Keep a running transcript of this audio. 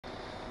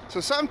So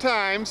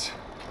sometimes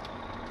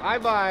I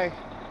buy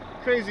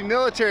crazy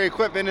military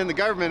equipment in the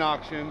government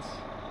auctions,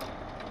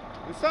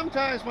 and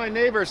sometimes my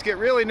neighbors get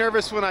really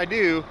nervous when I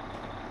do,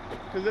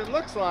 because it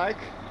looks like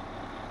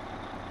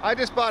I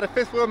just bought a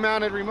fifth wheel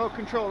mounted remote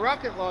control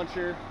rocket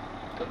launcher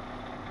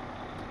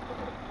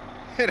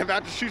and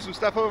about to shoot some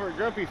stuff over at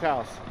Grumpy's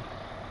house.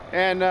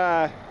 And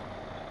I'll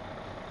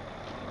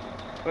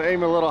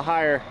aim a little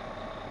higher.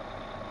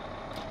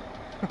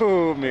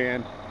 Oh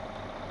man.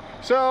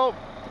 So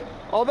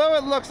although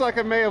it looks like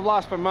I may have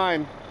lost my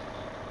mind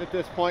at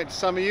this point to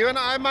some of you, and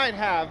I might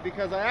have,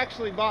 because I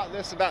actually bought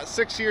this about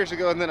 6 years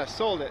ago and then I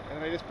sold it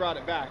and I just brought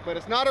it back. But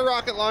it's not a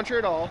rocket launcher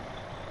at all,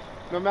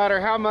 no matter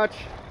how much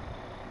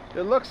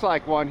it looks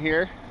like one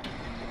here.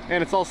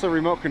 And it's also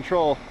remote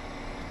control,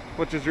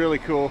 which is really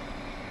cool.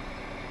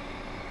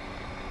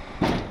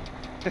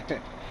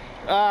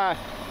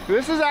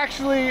 This is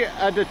actually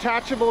a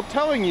detachable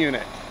towing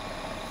unit,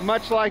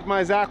 much like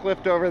my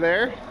Zacklift over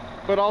there,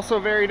 but also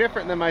very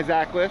different than my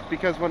Zacklift,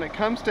 because when it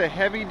comes to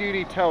heavy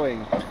duty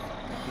towing,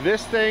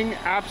 this thing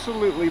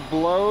absolutely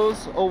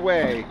blows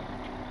away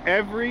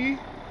every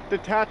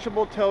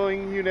detachable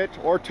towing unit,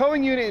 or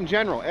towing unit in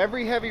general.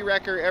 Every heavy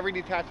wrecker, every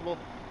detachable,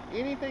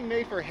 anything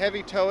made for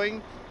heavy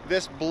towing,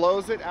 this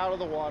blows it out of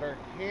the water,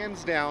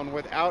 hands down,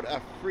 without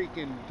a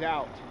freaking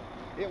doubt.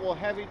 It will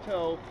heavy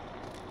tow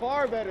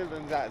far better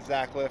than that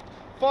Zacklift,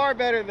 far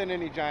better than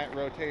any giant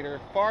rotator,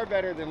 far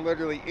better than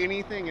literally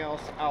anything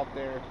else out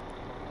there.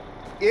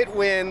 It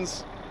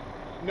wins,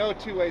 no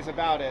two ways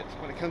about it,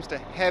 when it comes to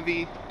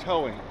heavy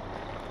towing.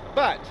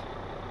 But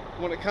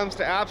when it comes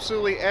to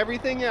absolutely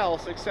everything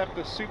else except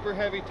the super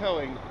heavy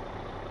towing,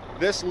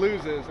 this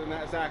loses and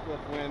that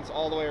Zacklift wins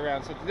all the way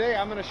around. So today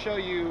I'm going to show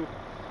you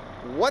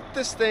what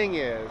this thing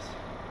is,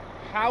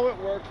 how it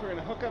works. We're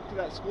going to hook up to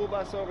that school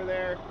bus over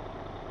there.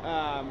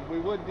 We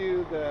would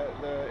do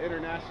the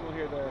International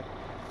here, the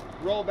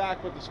rollback,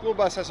 but the school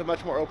bus has a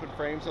much more open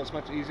frame, so it's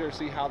much easier to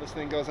see how this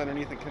thing goes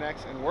underneath and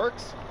connects and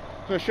works.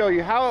 I'm going to show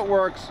you how it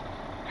works,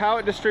 how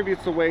it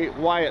distributes the weight,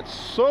 why it's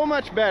so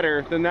much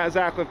better than that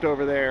Zacklift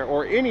over there,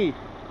 or anything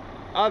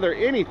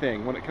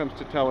when it comes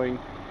to towing,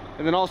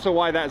 and then also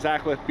why that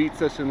Zacklift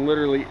beats us in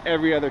literally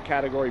every other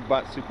category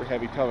but super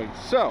heavy towing.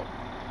 So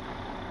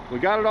we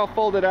got it all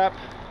folded up.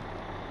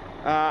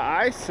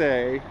 I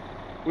say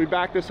we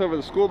back this over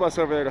the school bus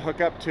over there to hook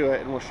up to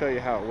it, and we'll show you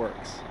how it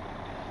works.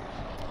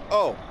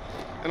 Oh,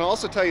 and I'll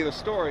also tell you the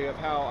story of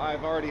how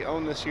I've already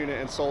owned this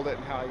unit and sold it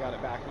and how I got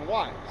it back and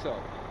why. So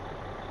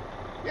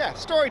yeah,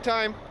 story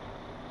time.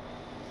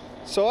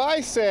 So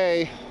I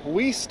say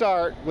we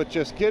start with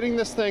just getting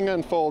this thing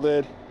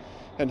unfolded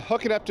and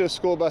hook it up to a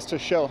school bus to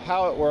show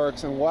how it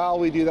works. And while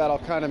we do that, I'll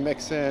kind of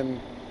mix in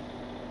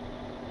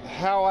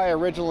how I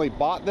originally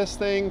bought this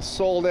thing,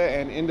 sold it,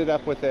 and ended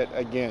up with it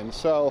again.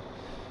 So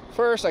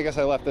first, I guess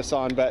I left this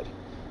on, but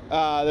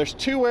there's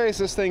two ways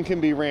this thing can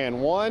be ran.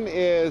 One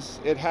is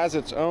it has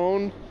its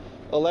own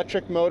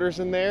electric motors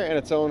in there and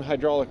its own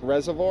hydraulic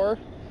reservoir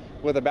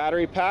with a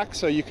battery pack,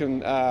 so you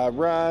can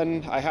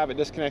run. I have it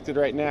disconnected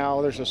right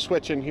now. There's a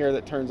switch in here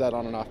that turns that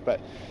on and off, but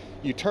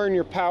you turn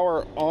your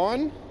power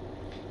on,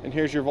 and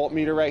here's your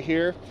voltmeter right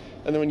here,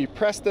 and then when you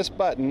press this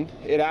button,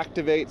 it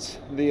activates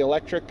the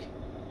electric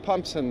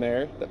pumps in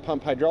there that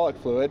pump hydraulic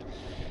fluid,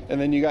 and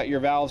then you got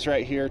your valves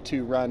right here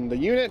to run the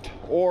unit,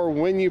 or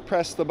when you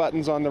press the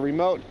buttons on the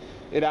remote,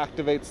 it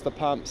activates the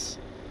pumps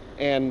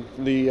and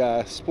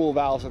the spool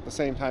valves at the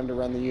same time to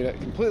run the unit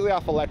completely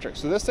off electric.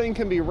 So this thing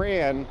can be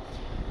ran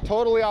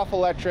totally off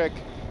electric,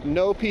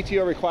 no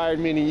PTO required,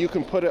 meaning you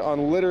can put it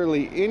on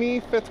literally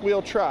any fifth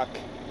wheel truck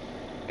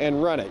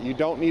and run it. You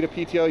don't need a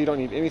PTO, you don't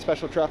need any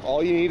special truck.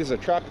 All you need is a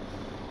truck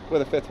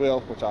with a fifth wheel,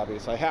 which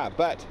obviously I have.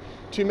 But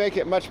to make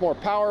it much more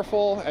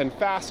powerful and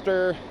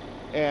faster,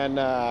 and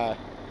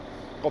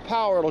well,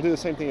 power, it'll do the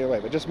same thing either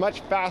way, but just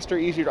much faster,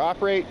 easier to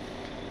operate,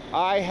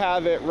 I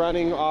have it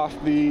running off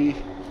the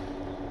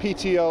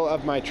PTO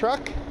of my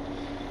truck,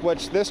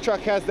 which this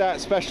truck has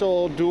that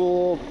special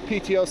dual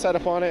PTO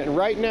setup on it. And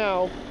right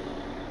now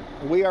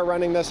we are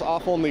running this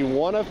off only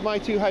one of my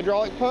two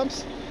hydraulic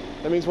pumps.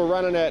 That means we're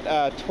running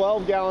at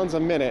 12 gallons a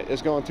minute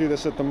is going through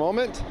this at the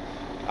moment.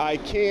 I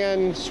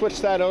can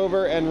switch that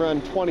over and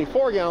run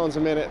 24 gallons a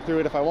minute through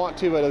it if I want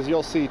to, but as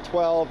you'll see,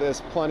 12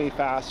 is plenty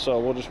fast, so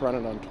we'll just run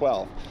it on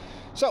 12.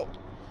 So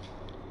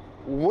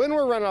when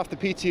we're running off the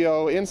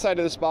PTO, inside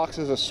of this box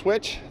is a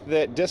switch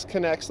that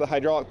disconnects the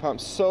hydraulic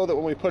pumps so that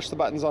when we push the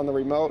buttons on the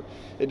remote,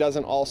 it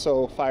doesn't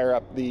also fire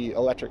up the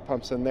electric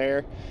pumps in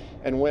there.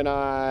 And when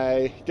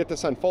I get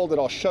this unfolded,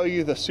 I'll show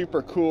you the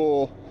super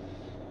cool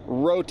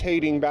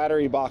rotating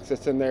battery box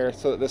that's in there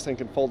so that this thing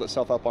can fold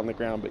itself up on the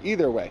ground. But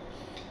either way,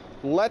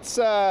 let's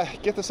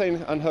get this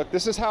thing unhooked.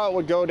 This is how it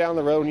would go down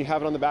the road when you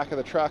have it on the back of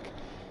the truck.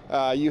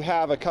 You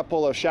have a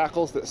couple of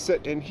shackles that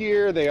sit in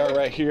here. They are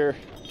right here.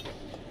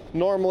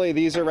 Normally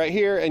these are right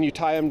here, and you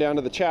tie them down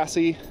to the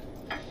chassis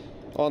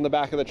on the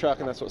back of the truck,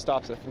 and that's what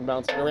stops it from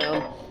bouncing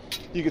around.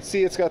 You can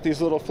see it's got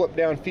these little flip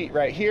down feet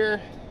right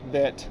here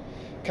that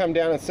come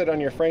down and sit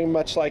on your frame,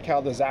 much like how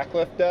the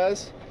Zacklift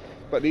does.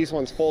 but these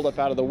ones fold up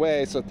out of the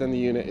way so that then the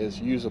unit is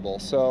usable.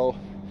 So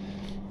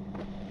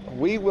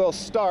we will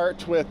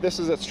start with, this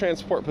is its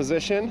transport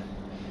position.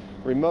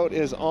 Remote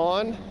is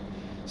on.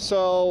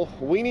 So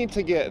we need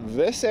to get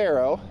this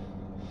arrow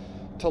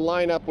to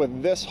line up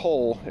with this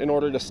hole in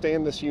order to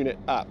stand this unit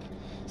up.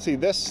 See,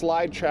 this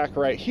slide track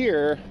right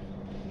here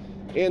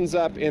ends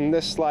up in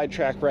this slide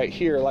track right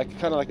here, like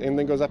kind of like, and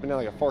then goes up and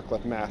down like a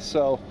forklift mast.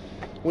 So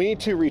we need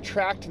to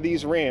retract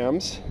these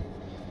rams.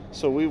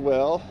 So we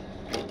will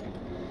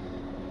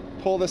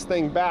pull this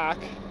thing back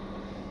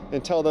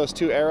until those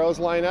two arrows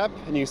line up,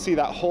 and you see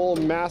that whole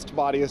mast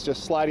body is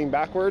just sliding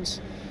backwards.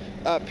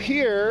 Up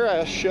here,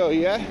 I'll show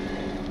you,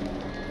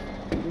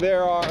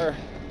 there are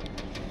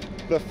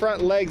the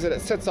front legs that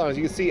it sits on. As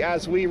you can see,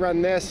 as we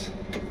run this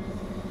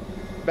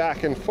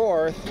back and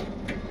forth,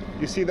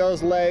 you see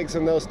those legs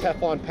and those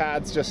Teflon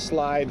pads just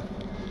slide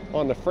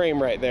on the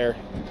frame right there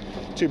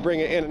to bring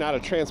it in and out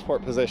of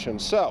transport position.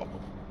 So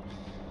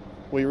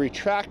we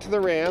retract the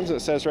rams, it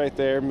says right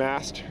there,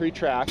 mast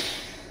retract,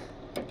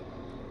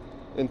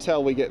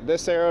 until we get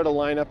this arrow to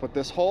line up with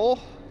this hole.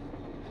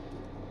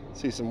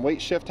 See some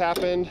weight shift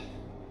happened,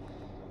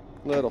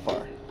 a little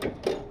far.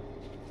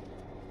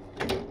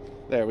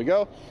 There we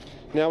go.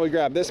 Now we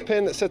grab this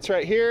pin that sits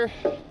right here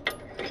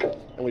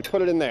and we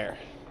put it in there.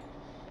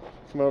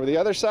 Come over the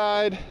other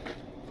side,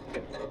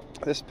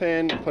 this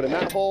pin, put in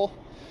that hole.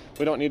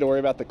 We don't need to worry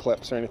about the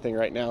clips or anything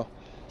right now.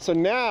 So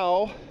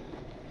now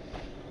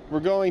we're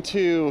going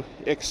to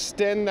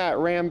extend that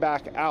ram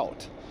back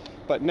out.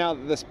 But now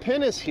that this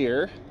pin is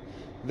here,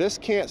 this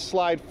can't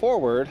slide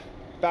forward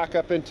back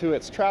up into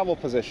its travel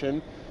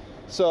position.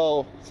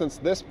 So since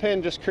this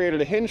pin just created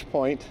a hinge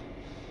point,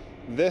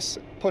 this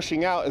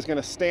pushing out is going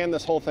to stand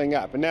this whole thing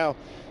up. And now,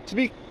 to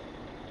be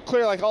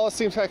clear, like all this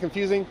seems kind of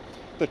confusing,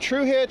 the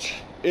Tru Hitch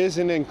is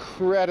an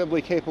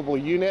incredibly capable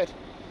unit,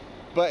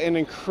 but an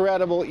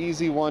incredible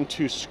easy one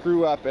to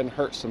screw up and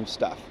hurt some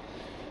stuff.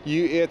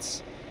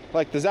 It's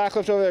like the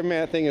Zacklift over there,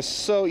 man, that thing is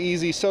so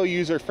easy, so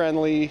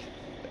user-friendly.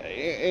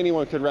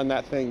 Anyone could run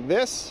that thing.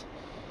 This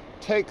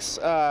takes,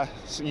 so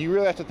you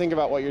really have to think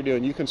about what you're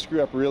doing. You can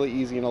screw up really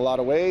easy in a lot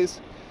of ways.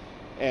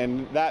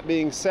 And that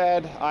being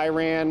said, I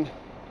ran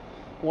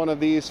one of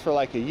these for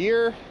like a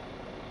year,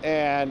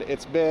 and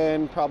it's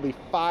been probably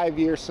 5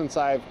 years since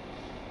I've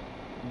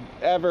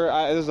ever,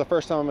 this is the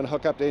first time I'm gonna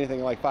hook up to anything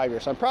in like 5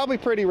 years. So I'm probably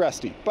pretty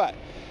rusty, but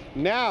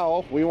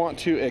now we want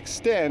to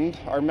extend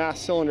our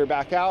mast cylinder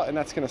back out, and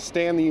that's gonna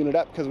stand the unit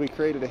up because we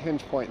created a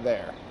hinge point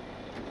there.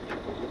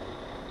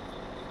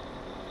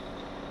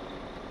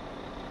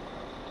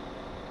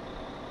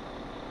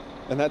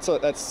 And that's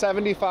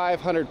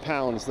 7,500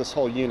 pounds, this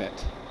whole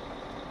unit.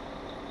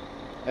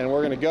 And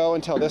we're gonna go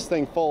until this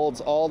thing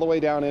folds all the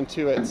way down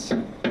into its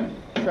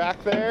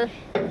track there.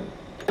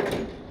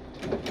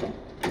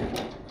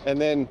 And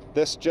then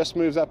this just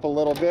moves up a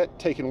little bit,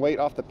 taking weight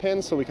off the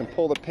pins so we can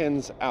pull the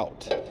pins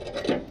out.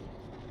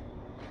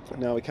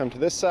 Now we come to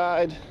this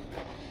side,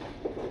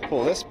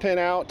 pull this pin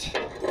out.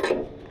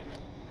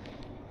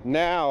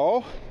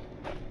 Now,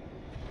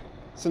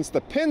 since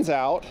the pin's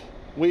out,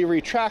 we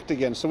retract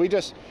again. So we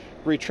just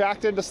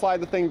retracted to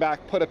slide the thing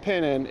back, put a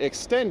pin in,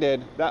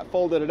 extended, that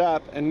folded it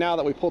up, and now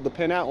that we pulled the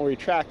pin out and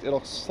retract,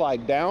 it'll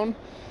slide down,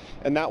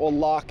 and that will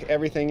lock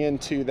everything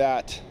into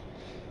that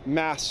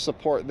mast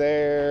support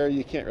there.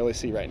 You can't really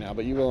see right now,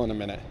 but you will in a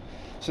minute.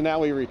 So now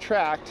we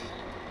retract,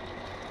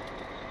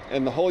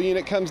 and the whole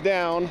unit comes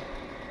down,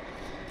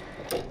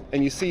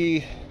 and you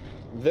see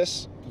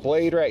this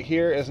blade right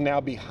here is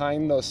now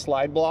behind those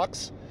slide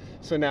blocks.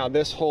 So now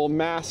this whole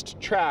mast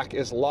track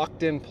is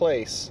locked in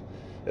place.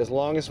 As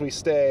long as we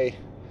stay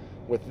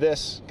with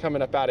this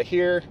coming up out of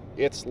here,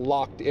 it's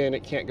locked in,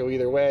 it can't go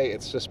either way,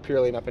 it's just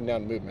purely an up and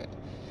down movement.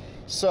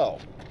 So,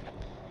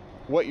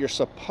 what you're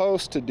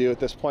supposed to do at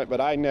this point, but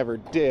I never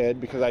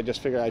did because I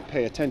just figured I'd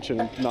pay attention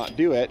and not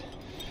do it,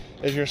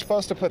 is you're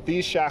supposed to put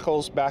these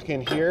shackles back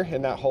in here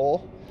in that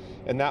hole,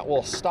 and that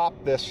will stop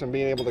this from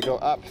being able to go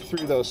up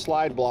through those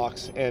slide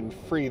blocks and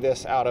free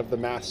this out of the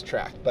mast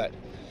track. But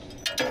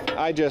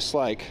I just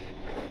like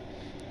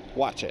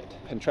watch it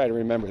and try to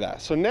remember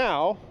that. So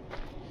now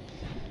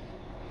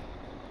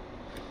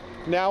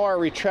our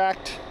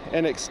retract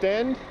and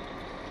extend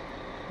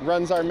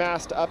runs our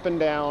mast up and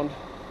down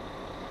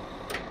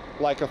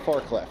like a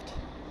forklift.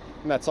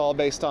 And that's all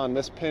based on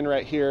this pin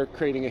right here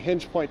creating a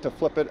hinge point to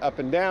flip it up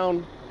and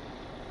down.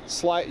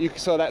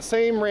 So that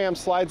same ram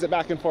slides it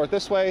back and forth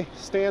this way,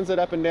 stands it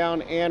up and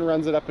down, and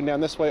runs it up and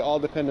down this way, all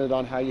dependent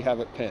on how you have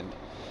it pinned.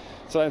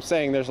 So I'm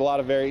saying there's a lot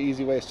of very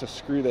easy ways to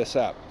screw this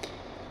up.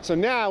 So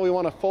now we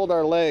want to fold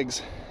our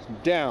legs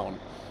down.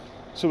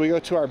 So we go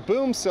to our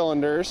boom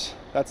cylinders,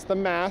 that's the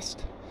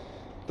mast,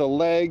 the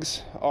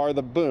legs are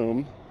the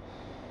boom.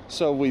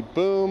 So we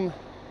boom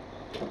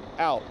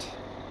out,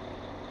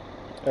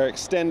 or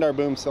extend our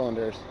boom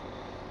cylinders,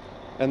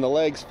 and the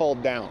legs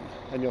fold down.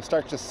 And you'll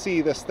start to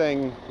see this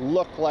thing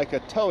look like a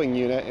towing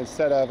unit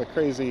instead of a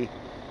crazy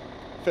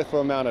fifth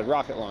wheel mounted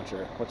rocket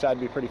launcher, which that'd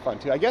be pretty fun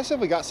too. I guess if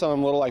we got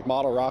some little like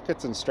model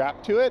rockets and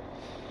strapped to it,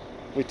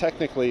 we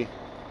technically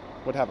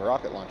would have a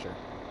rocket launcher.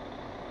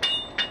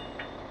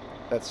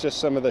 That's just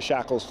some of the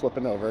shackles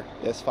flipping over.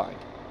 It's fine.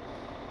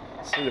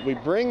 So that we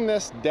bring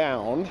this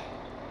down,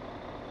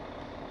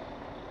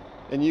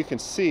 and you can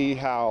see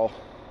how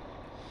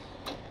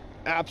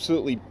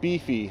absolutely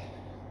beefy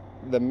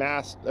the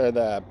mast or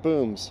the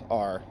booms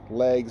are.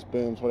 Legs,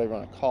 booms, whatever you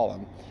want to call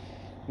them.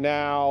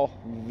 Now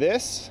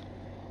this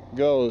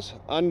goes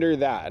under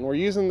that, and we're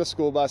using the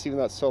school bus even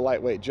though it's so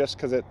lightweight just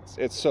because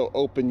it's so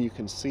open you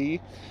can see.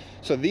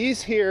 So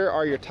these here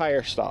are your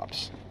tire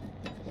stops,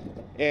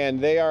 and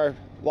they are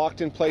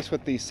locked in place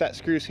with these set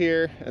screws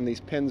here and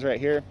these pins right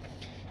here.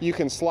 You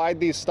can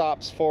slide these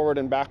stops forward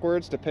and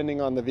backwards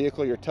depending on the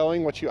vehicle you're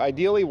towing. What you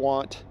ideally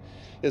want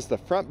is the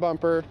front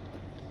bumper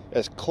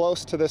as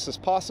close to this as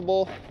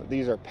possible.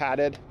 These are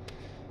padded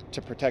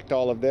to protect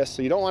all of this,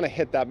 so you don't want to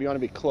hit that, but you want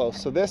to be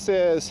close. So this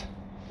is,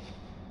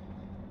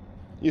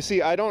 you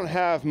see, I don't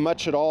have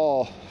much at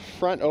all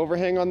front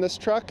overhang on this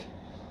truck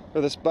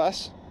or this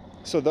bus,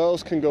 so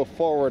those can go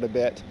forward a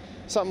bit.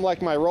 Something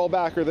like my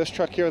rollback or this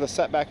truck here with a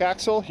setback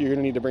axle, you're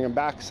gonna need to bring them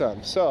back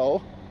some.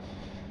 So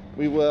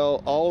we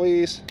will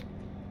always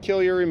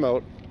kill your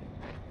remote.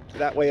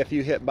 That way, if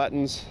you hit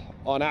buttons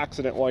on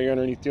accident while you're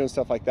underneath doing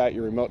stuff like that,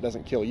 your remote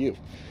doesn't kill you.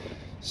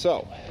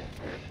 So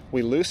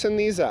we loosen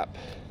these up.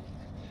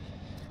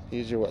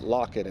 These are what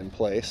lock it in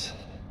place.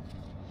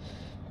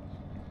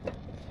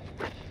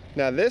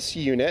 Now this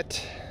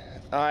unit,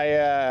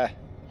 I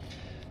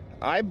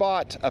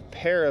bought a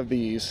pair of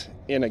these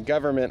in a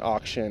government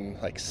auction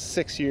like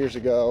 6 years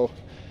ago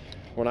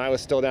when I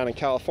was still down in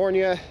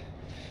California.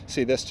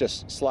 See, this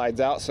just slides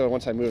out, so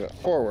once I move it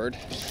forward,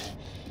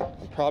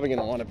 I'm probably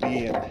gonna wanna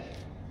be in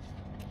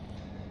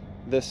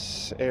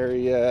this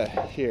area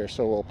here.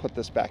 So we'll put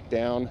this back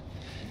down,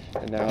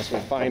 and now as we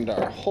find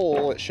our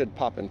hole, it should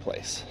pop in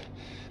place.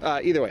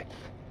 Either way,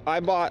 I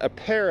bought a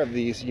pair of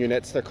these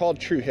units. They're called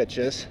Tru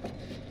Hitches.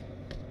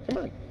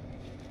 Come on,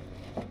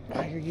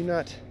 why are you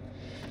not?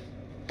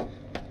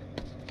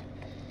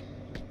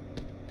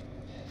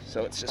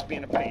 So it's just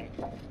being a pain.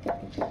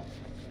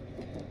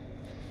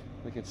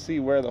 We can see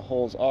where the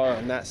holes are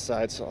on that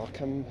side, so I'll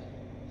come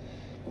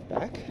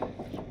back.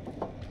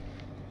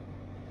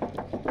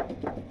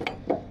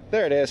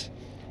 There it is.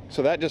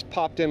 So that just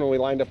popped in when we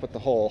lined up with the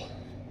hole.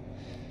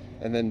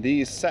 And then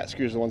these set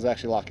screws are the ones that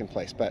actually lock in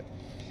place. But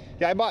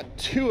yeah, I bought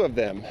 2 of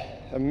them,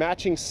 a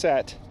matching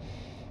set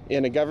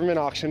in a government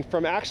auction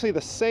from actually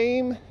the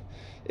same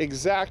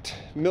exact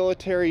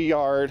military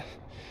yard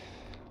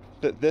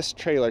that this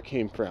trailer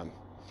came from.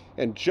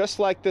 And just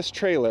like this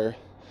trailer,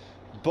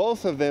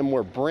 both of them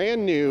were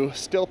brand new,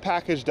 still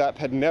packaged up,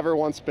 had never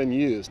once been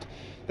used.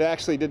 They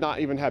actually did not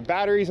even have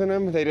batteries in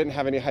them. They didn't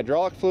have any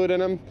hydraulic fluid in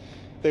them.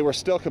 They were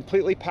still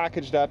completely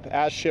packaged up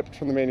as shipped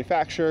from the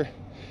manufacturer,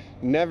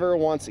 never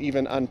once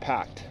even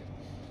unpacked.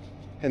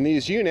 And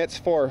these units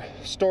for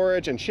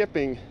storage and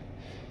shipping,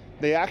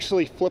 they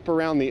actually flip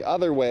around the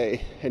other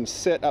way and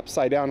sit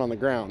upside down on the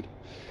ground.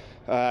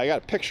 I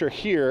got a picture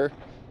here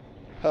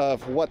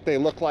of what they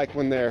look like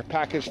when they're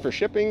packaged for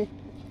shipping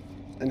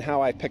and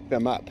how I picked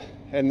them up.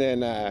 And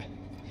then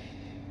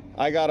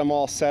I got them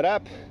all set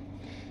up,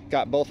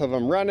 got both of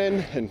them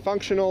running and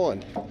functional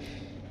and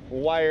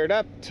wired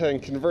up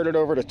and converted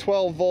over to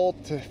 12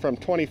 volt from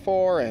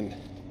 24 and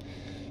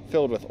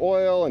filled with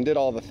oil and did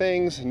all the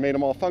things and made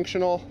them all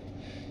functional.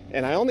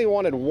 And I only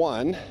wanted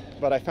 1,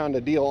 but I found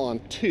a deal on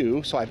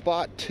 2, so I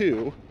bought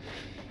 2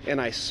 and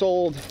I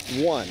sold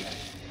 1.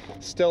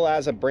 Still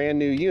as a brand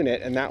new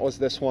unit, and that was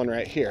this one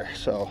right here.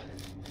 So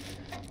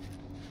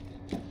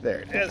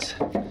there it is.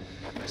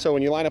 So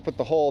when you line up with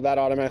the hole, that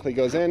automatically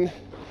goes in,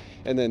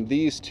 and then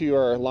these 2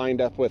 are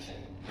lined up with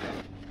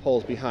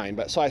holes behind.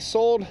 But so I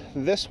sold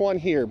this one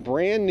here,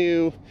 brand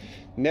new,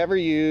 never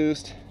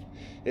used.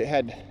 It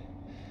had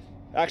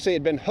actually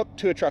been hooked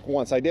to a truck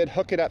once. I did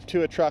hook it up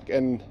to a truck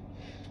and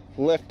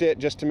lift it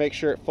just to make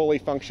sure it fully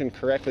functioned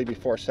correctly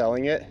before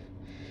selling it.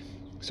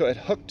 So it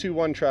hooked to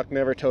one truck,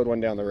 never towed one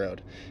down the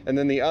road. And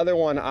then the other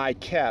one I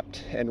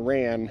kept and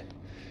ran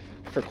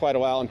for quite a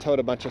while and towed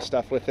a bunch of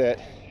stuff with it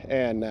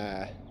and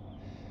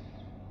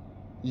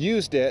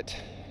used it.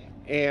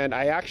 And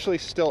I actually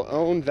still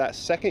owned that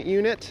second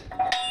unit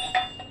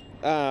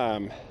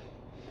when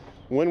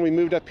we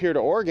moved up here to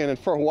Oregon, and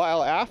for a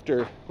while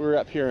after we were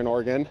up here in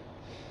Oregon.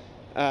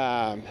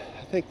 I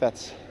think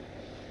that's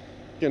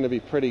going to be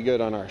pretty good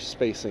on our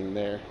spacing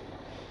there.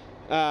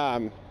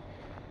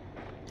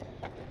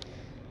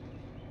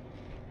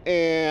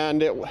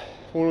 And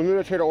when we moved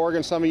up here to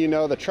Oregon, some of you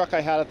know the truck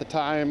I had at the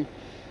time,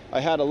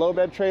 I had a low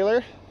bed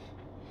trailer,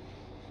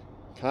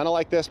 kind of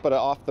like this, but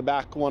off the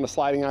back one, a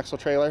sliding axle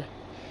trailer.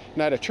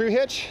 And I had a Tru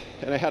Hitch,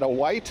 and I had a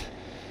white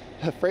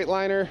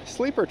Freightliner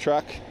sleeper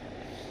truck,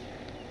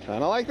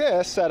 kind of like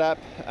this, set up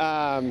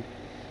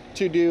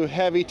to do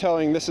heavy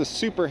towing. This is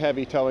super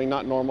heavy towing,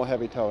 not normal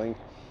heavy towing,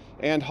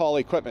 and haul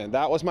equipment.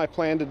 That was my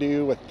plan to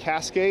do with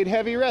Cascade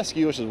Heavy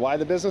Rescue, which is why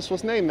the business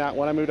was named that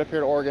when I moved up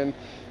here to Oregon.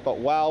 But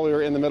while we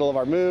were in the middle of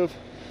our move,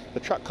 the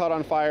truck caught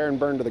on fire and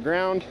burned to the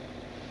ground.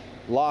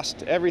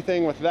 Lost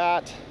everything with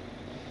that.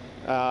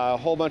 A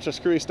whole bunch of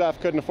screwy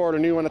stuff, couldn't afford a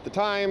new one at the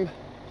time.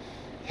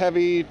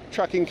 heavy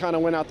trucking kind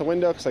of went out the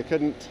window because I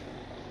couldn't,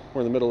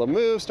 we're in the middle of a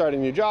move, starting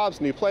new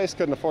jobs, new place,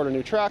 couldn't afford a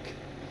new truck.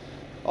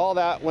 All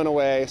that went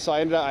away. So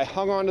I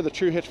hung on to the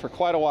Tru Hitch for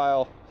quite a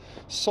while,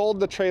 sold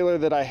the trailer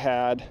that I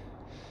had,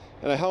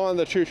 and I hung on to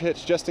the Tru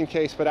Hitch just in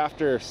case, but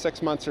after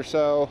 6 months or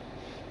so,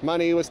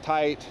 money was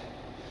tight.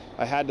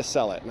 I had to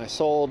sell it, and I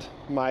sold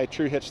my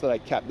Tru Hitch that I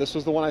kept. This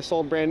was the one I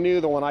sold brand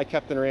new, the one I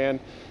kept and ran.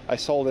 I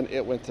sold and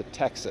it went to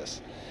Texas.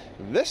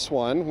 This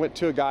one went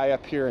to a guy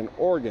up here in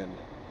Oregon.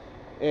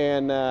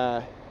 And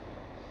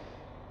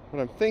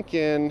what I'm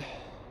thinking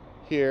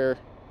here,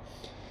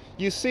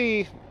 you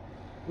see,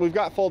 we've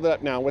got folded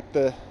up now. With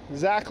the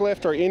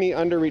Zacklift or any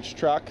underreach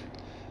truck,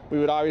 we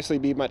would obviously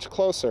be much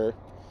closer,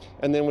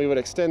 and then we would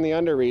extend the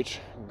underreach,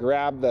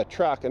 grab the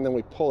truck, and then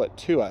we pull it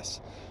to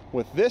us.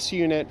 With this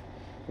unit,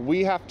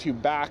 we have to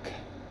back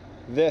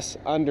this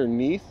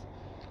underneath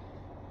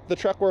the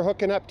truck we're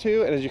hooking up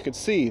to, and as you can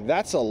see,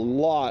 that's a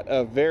lot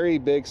of very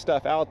big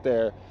stuff out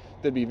there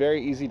that'd be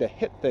very easy to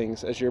hit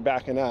things as you're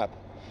backing up.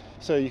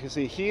 So you can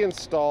see he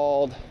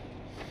installed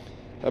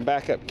a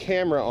backup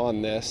camera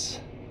on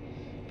this,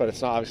 but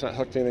it's not obviously not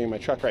hooked to anything in my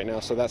truck right now,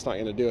 so that's not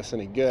going to do us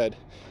any good.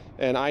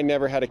 And I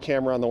never had a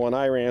camera on the one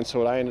I ran, so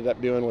what I ended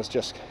up doing was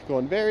just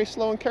going very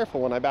slow and careful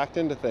when I backed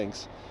into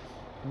things.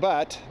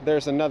 But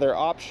there's another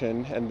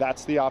option, and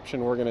that's the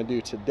option we're going to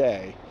do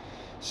today.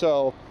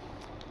 So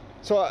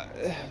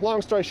long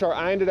story short,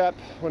 I ended up,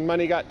 when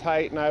money got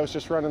tight and I was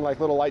just running like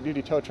little light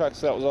duty tow trucks,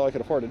 so that was all I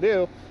could afford to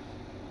do,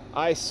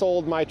 I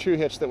sold my Tru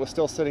Hitch that was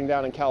still sitting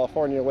down in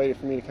California waiting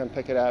for me to come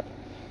pick it up.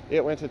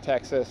 It went to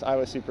Texas. I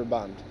was super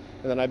bummed.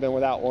 And then I've been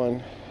without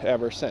one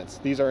ever since.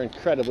 These are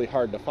incredibly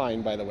hard to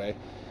find, by the way.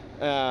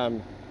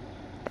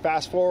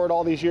 Fast forward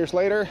all these years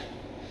later,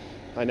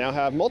 I now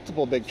have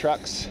multiple big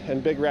trucks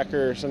and big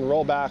wreckers and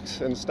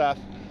rollbacks and stuff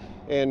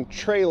and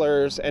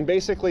trailers, and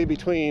basically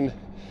between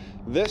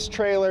this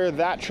trailer,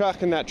 that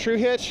truck, and that Tru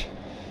Hitch,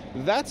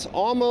 that's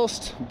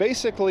almost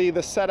basically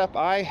the setup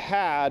I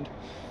had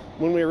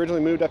when we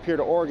originally moved up here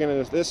to Oregon,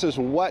 and this is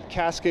what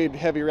Cascade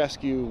Heavy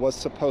Rescue was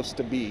supposed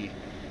to be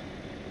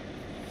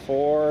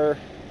 4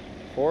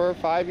 or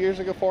 5 years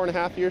ago,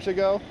 4.5 years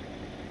ago,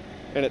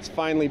 and it's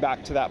finally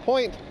back to that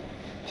point,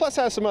 plus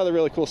has some other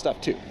really cool stuff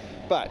too.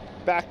 But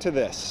back to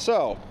this.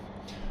 So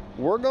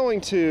we're going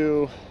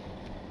to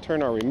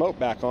turn our remote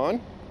back on,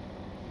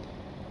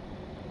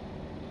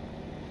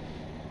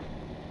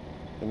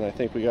 and I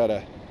think we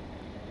gotta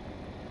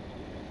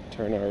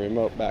turn our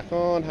remote back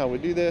on. How we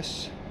do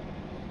this?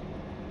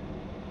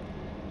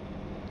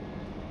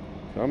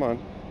 Come on.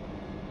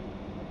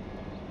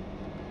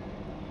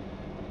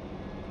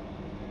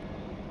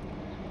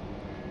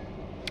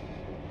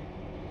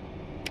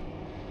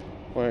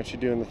 Why aren't you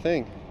doing the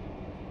thing?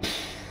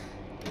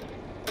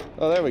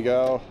 Oh, there we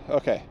go.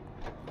 Okay.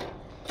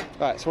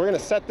 All right, so we're gonna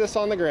set this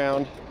on the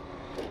ground,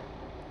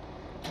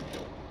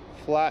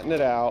 flatten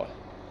it out.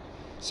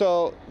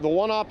 So the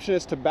one option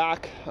is to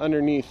back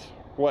underneath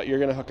what you're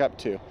gonna hook up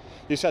to. You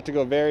just have to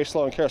go very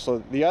slow and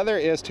careful. The other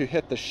is to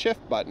hit the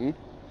shift button,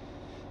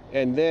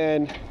 and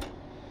then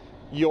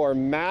your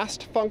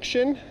mast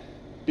function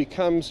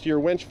becomes your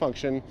winch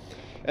function,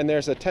 and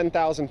there's a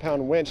 10,000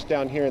 pound winch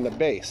down here in the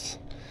base.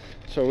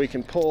 So we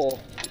can pull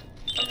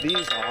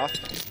these off,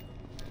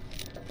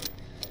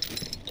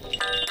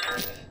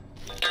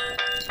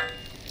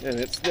 and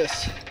it's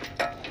this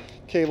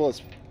cable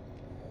is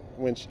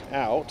winched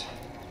out.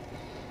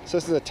 So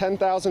this is a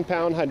 10,000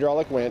 pound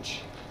hydraulic winch,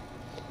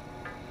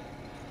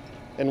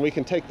 and we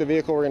can take the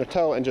vehicle we're going to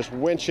tow and just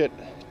winch it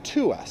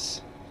to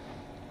us.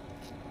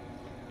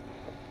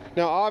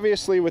 Now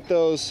obviously with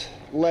those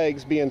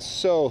legs being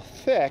so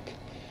thick,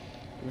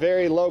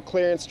 very low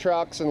clearance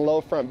trucks and low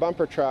front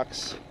bumper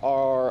trucks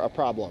are a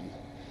problem.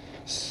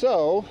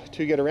 So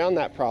to get around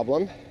that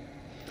problem,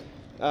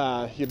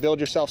 you build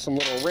yourself some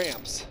little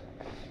ramps.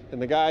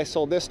 And the guy I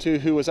sold this to,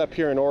 who was up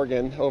here in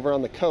Oregon, over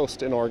on the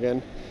coast in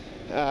Oregon,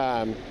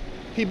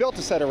 he built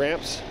a set of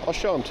ramps. I'll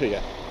show them to you.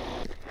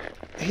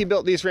 He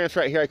built these ramps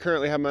right here. I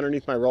currently have them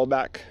underneath my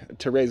rollback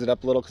to raise it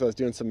up a little because I was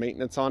doing some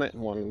maintenance on it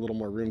and wanted a little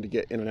more room to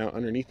get in and out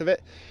underneath of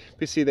it.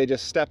 But you see they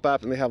just step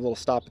up and they have a little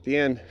stop at the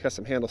end. Got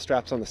some handle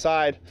straps on the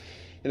side.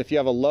 And if you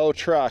have a low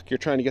truck, you're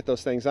trying to get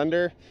those things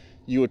under,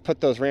 you would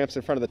put those ramps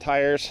in front of the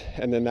tires,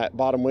 and then that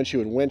bottom winch, you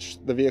would winch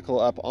the vehicle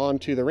up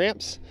onto the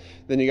ramps.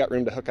 Then you got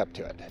room to hook up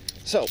to it.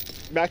 So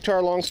back to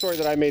our long story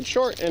that I made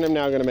short, and I'm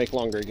now gonna make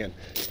longer again.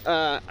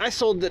 I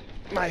sold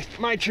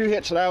my Tru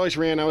Hitch that I always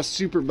ran. I was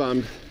super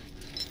bummed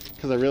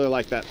because I really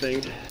like that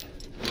thing.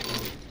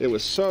 It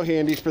was so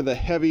handy for the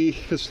heavy,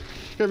 because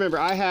remember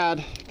I had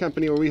a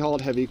company where we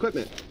hauled heavy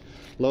equipment,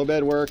 low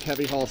bed work,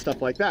 heavy haul, stuff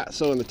like that.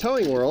 So in the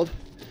towing world,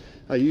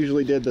 I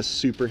usually did the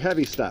super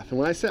heavy stuff. And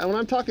when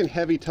I'm talking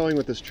heavy towing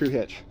with this Tru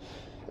Hitch,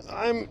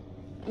 I'm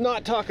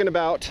not talking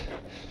about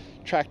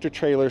tractor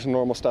trailers and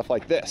normal stuff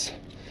like this.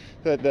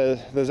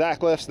 The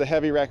Zacklifts, the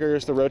heavy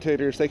wreckers, the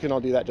rotators, they can all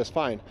do that just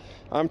fine.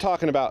 I'm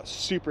talking about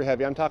super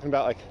heavy. I'm talking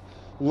about like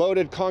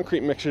loaded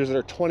concrete mixers that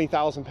are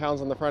 20,000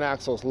 pounds on the front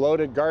axles,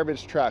 loaded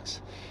garbage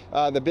trucks,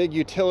 the big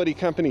utility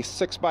company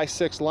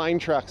 6x6 line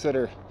trucks that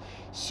are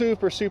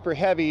super, super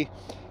heavy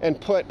and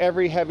put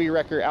every heavy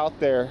wrecker out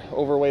there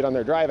overweight on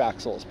their drive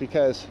axles,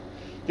 because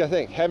you gotta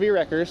think, heavy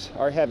wreckers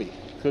are heavy,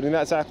 including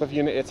that Zacklift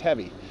unit, it's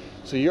heavy.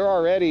 So you're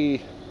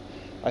already,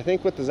 I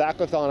think with the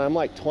Zacklift on, I'm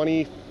like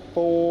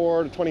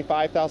 24 to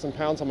 25,000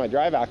 pounds on my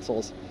drive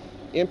axles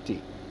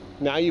empty.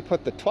 Now you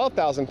put the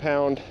 12,000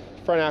 pound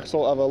front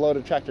axle of a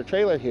loaded tractor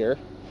trailer here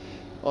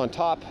on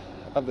top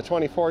of the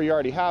 24 you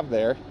already have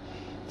there.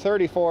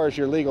 34 is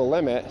your legal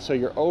limit, so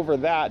you're over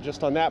that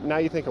just on that. Now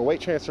you think of weight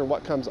transfer and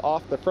what comes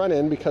off the front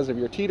end because of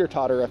your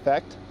teeter-totter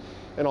effect,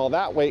 and all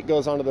that weight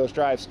goes onto those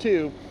drives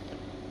too.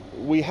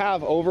 We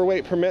have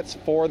overweight permits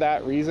for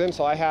that reason.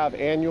 So I have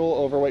annual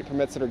overweight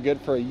permits that are good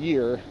for a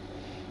year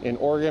in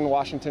Oregon,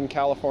 Washington,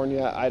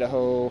 California,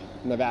 Idaho,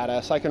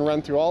 Nevada. So I can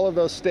run through all of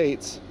those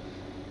states,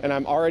 and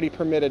I'm already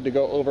permitted to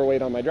go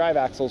overweight on my drive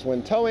axles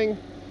when towing.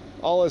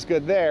 All is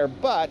good there.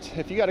 But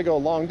if you got to go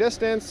long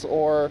distance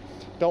or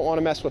don't want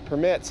to mess with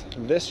permits,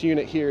 this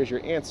unit here is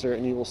your answer,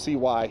 and you will see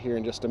why here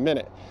in just a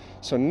minute.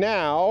 So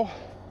now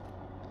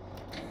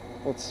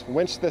let's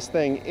winch this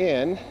thing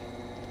in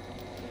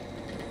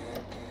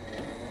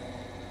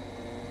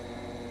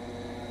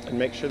and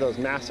make sure those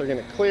masts are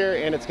going to clear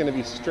and it's going to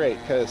be straight,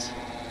 because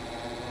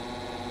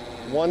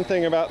one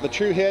thing about the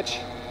Tru Hitch,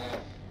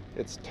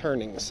 it's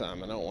turning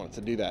some. I don't want it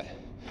to do that.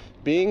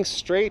 Being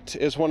straight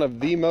is one of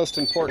the most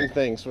important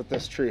things with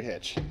this Tru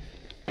Hitch.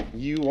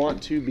 You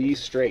want to be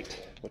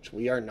straight, which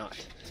we are not.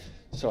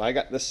 So I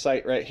got this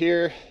sight right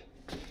here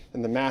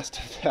and the mast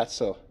of that,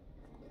 so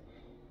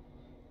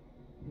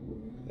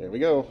there we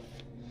go.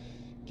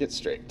 Get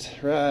straight,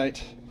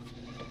 right?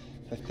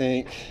 I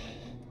think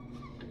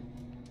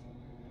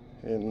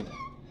in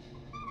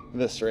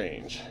this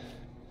range.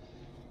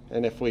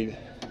 And if we,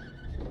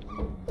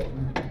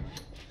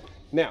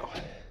 now,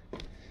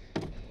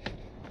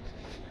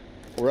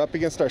 we're up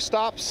against our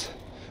stops.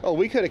 Oh,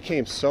 we could have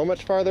came so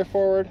much farther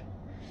forward.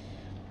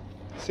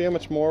 See how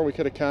much more we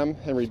could have come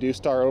and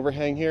reduced our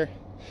overhang here?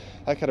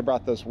 I could have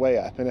brought those way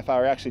up. And if I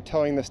were actually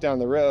towing this down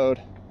the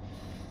road,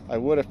 I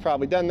would have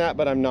probably done that,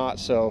 but I'm not,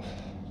 so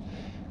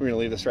we're gonna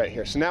leave this right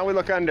here. So now we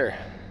look under.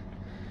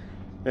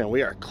 Man,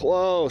 we are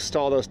close to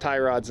all those tie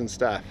rods and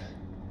stuff.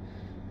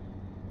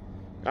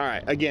 All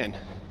right, again,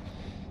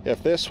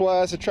 if this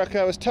was a truck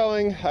I was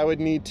towing, I would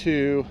need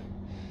to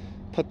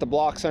put the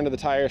blocks under the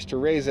tires to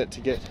raise it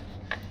to get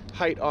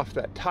height off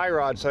that tie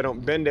rod so I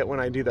don't bend it when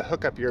I do the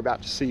hookup you're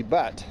about to see.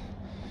 But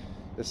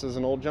this is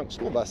an old junk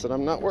school bus that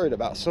I'm not worried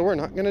about, so we're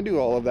not gonna do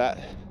all of that.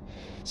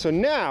 So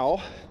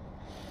now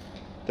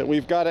that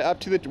we've got it up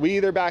to the, we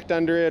either backed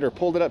under it or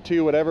pulled it up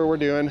to, whatever we're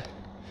doing,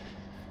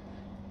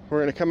 we're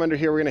gonna come under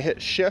here, we're gonna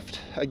hit shift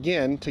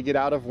again to get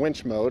out of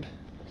winch mode.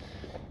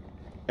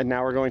 And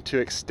now we're going to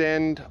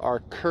extend our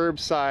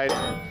curbside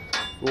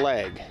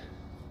leg.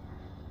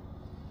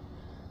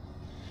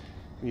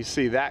 You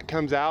see that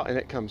comes out and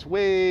it comes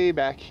way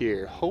back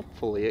here.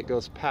 Hopefully it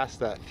goes past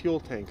that fuel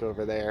tank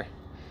over there,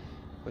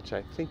 which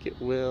I think it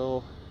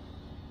will.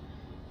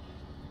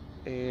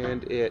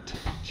 And it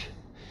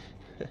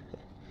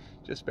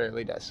just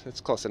barely does.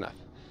 It's close enough.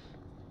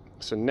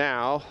 So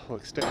now we'll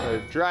extend our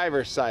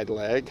driver's side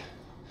leg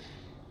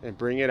and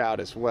bring it out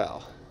as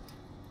well.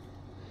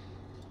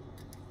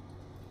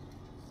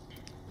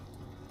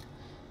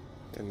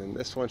 And then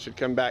this one should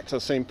come back to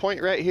the same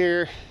point right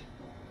here.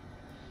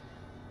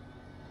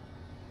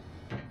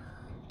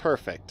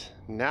 Perfect.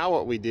 Now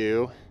what we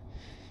do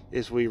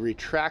is we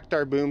retract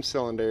our boom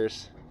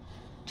cylinders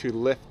to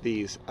lift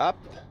these up.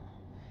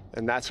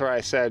 And that's where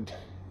I said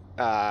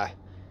I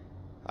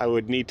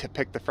would need to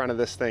pick the front of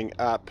this thing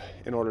up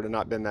in order to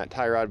not bend that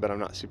tie rod, but I'm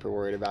not super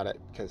worried about it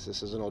because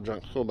this is an old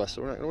junk school bus,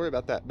 so we're not gonna worry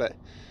about that. But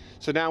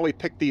so now we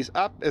pick these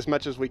up as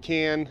much as we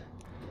can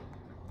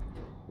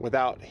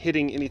without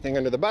hitting anything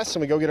under the bus,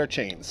 and we go get our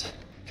chains.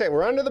 Okay,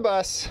 we're under the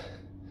bus.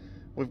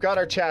 We've got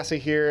our chassis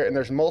here, and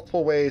there's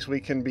multiple ways we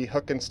can be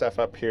hooking stuff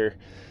up here.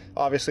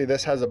 Obviously,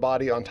 this has a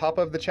body on top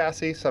of the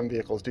chassis. Some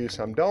vehicles do,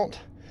 some don't.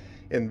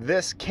 In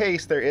this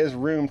case, there is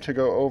room to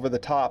go over the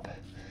top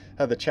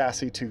of the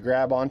chassis to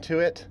grab onto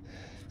it.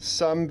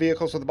 Some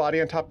vehicles with a body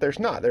on top, there's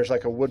not. There's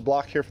like a wood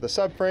block here for the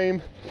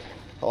subframe,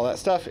 all that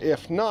stuff.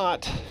 If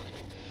not,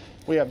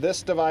 we have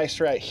this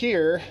device right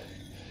here,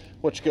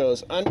 which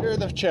goes under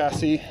the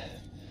chassis,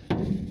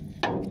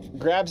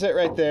 grabs it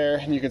right there,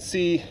 and you can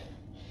see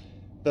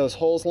those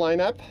holes line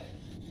up.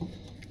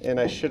 And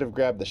I should have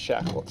grabbed the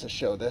shackle to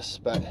show this,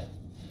 but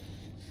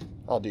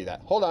I'll do that.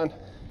 Hold on.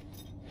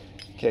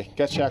 Okay,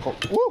 got shackle.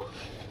 Woo!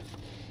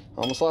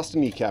 Almost lost a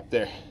kneecap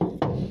there.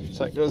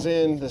 So that goes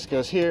in, this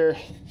goes here.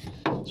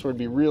 So it'd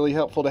be really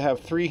helpful to have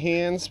 3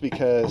 hands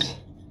because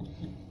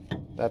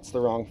that's the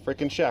wrong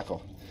freaking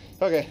shackle.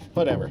 Okay,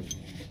 whatever.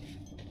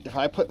 If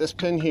I put this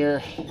pin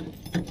here,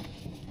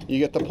 you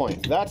get the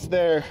point. That's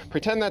there,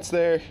 pretend that's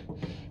there,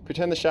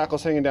 pretend the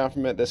shackle's hanging down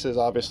from it. This is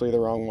obviously the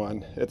wrong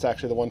one. It's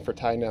actually the one for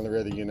tying down the rear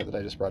of the unit that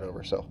I just brought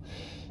over. So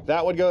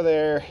that would go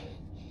there.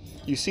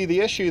 You see the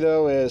issue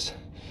though is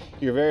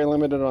you're very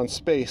limited on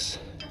space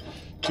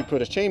to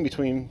put a chain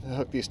between to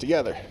hook these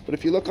together. But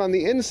if you look on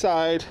the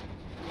inside,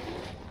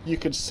 you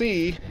could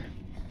see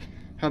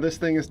how this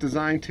thing is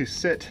designed to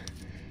sit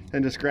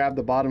and just grab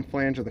the bottom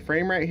flange of the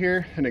frame right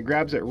here, and it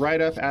grabs it right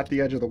up at the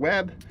edge of the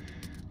web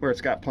where it's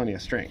got plenty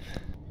of strength.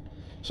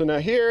 So now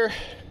here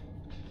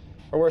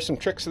are where some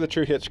tricks of the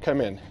Tru Hitch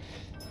come in.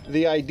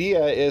 The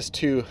idea is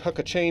to hook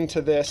a chain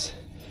to this,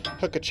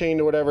 hook a chain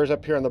to whatever's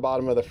up here on the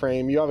bottom of the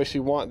frame. You obviously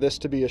want this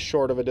to be as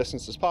short of a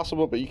distance as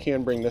possible, but you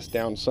can bring this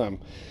down some.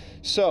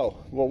 So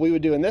what we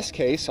would do in this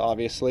case,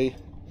 obviously,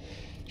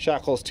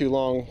 shackle is too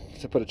long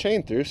to put a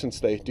chain through since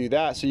they do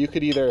that. So you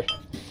could either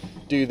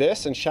do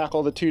this and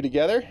shackle the two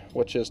together,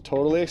 which is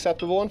totally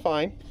acceptable and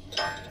fine,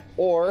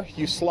 or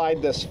you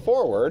slide this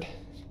forward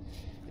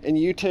and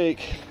you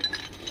take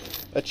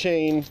a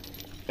chain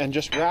and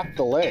just wrap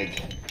the leg.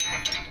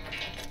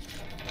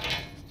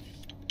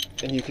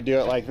 And you could do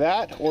it like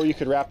that, or you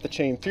could wrap the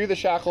chain through the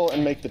shackle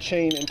and make the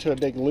chain into a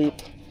big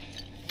loop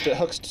that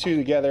hooks two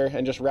together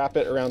and just wrap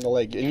it around the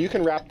leg. And you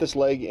can wrap this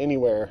leg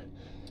anywhere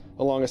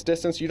along its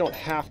distance. You don't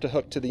have to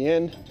hook to the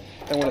end.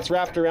 And when it's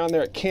wrapped around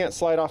there, it can't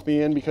slide off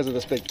the end because of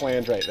this big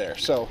flange right there.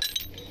 So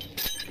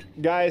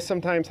guys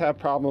sometimes have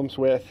problems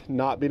with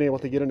not being able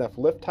to get enough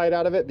lift tight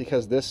out of it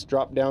because this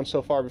dropped down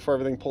so far before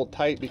everything pulled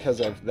tight because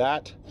of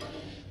that.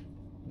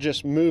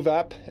 Just move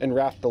up and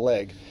wrap the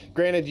leg.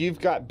 Granted, you've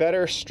got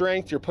better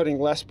strength, you're putting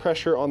less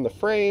pressure on the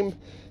frame,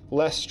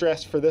 less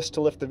stress for this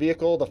to lift the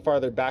vehicle the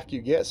farther back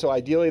you get. So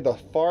ideally, the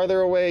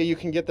farther away you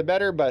can get, the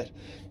better, but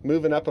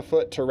moving up a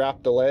foot to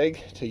wrap the leg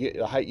to get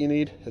the height you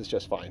need is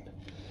just fine.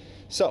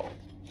 So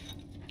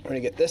I'm gonna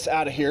get this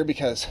out of here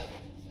because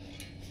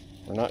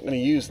we're not gonna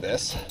use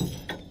this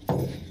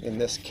in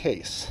this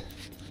case.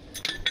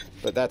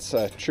 But that's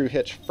a Tru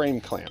Hitch frame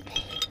clamp,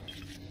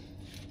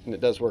 and it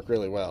does work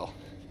really well.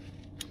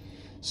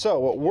 So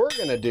what we're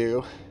gonna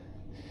do,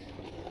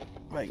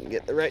 if I can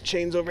get the right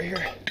chains over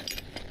here,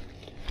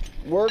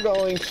 we're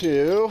going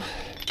to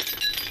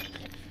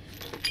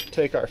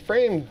take our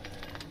frame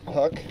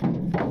hook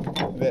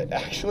that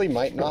actually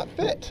might not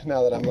fit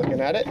now that I'm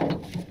looking at it.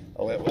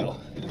 Oh, it will.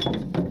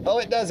 Oh,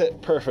 it does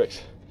it,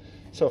 perfect.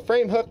 So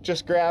frame hook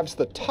just grabs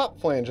the top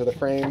flange of the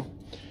frame.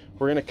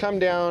 We're gonna come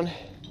down.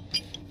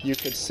 You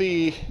could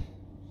see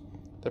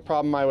the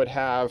problem I would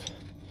have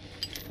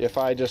if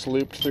I just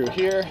looped through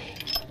here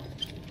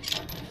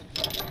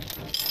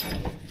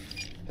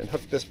and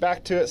hook this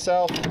back to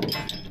itself.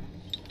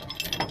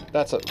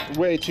 That's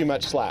way too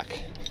much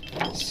slack.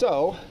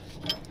 So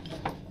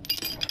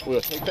we'll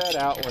take that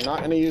out. We're not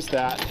going to use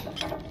that.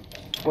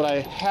 What I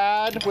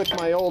had with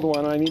my old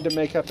one, I need to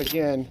make up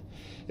again,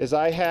 is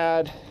I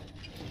had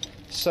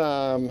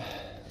some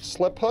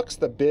slip hooks,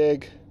 the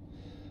big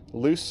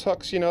loose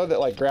hooks, you know,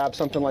 that like grab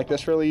something like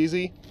this really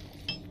easy,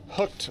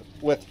 hooked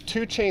with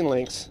 2 chain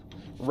links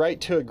right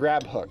to a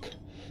grab hook.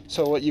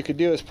 So what you could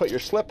do is put your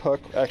slip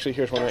hook, actually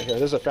here's one right here,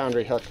 this is a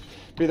foundry hook.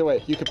 But either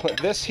way, you could put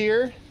this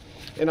here,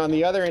 and on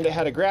the other end it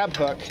had a grab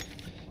hook,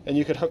 and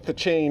you could hook the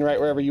chain right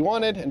wherever you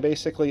wanted, and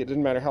basically it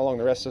didn't matter how long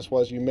the rest of this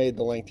was, you made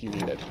the length you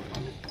needed.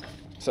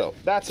 So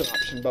that's an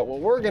option, but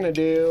what we're gonna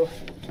do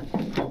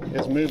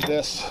is move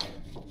this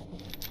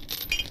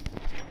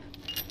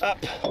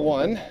up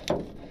one,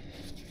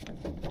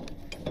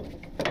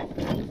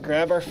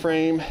 grab our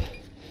frame,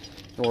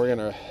 and we're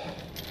gonna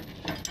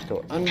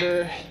go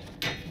under,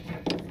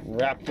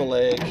 wrap the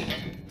leg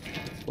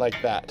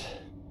like that.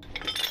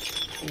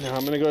 Now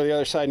I'm going to go to the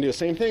other side and do the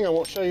same thing. I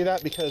won't show you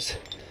that because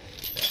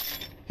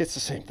it's the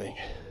same thing.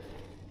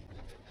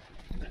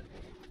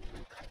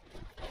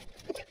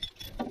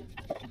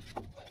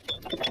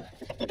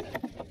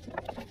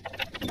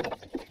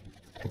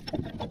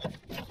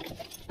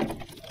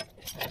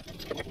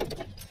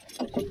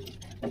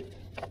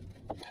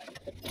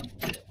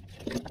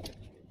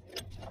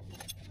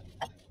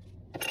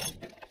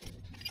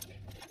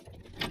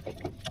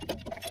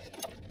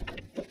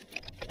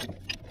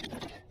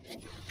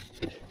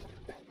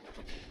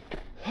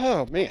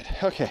 Oh man,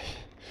 okay,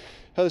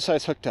 other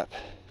side's hooked up.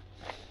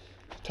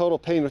 Total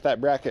pain with that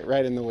bracket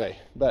right in the way,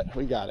 but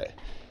we got it.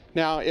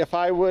 Now, if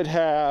I would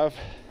have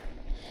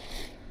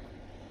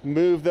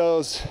moved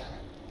those,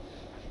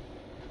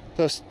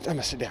 I'm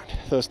gonna sit down,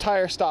 those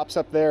tire stops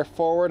up there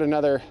forward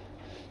another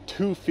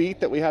 2 feet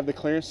that we have the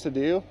clearance to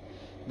do,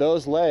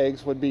 those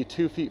legs would be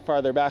 2 feet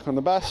farther back on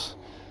the bus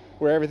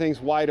where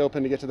everything's wide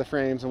open to get to the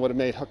frames, and would have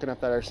made hooking up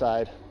that other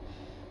side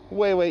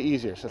way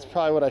easier. So that's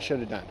probably what I should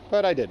have done,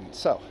 but I didn't.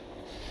 So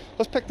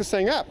let's pick this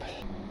thing up.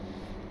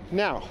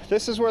 Now,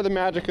 this is where the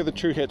magic of the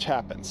Tru Hitch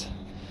happens.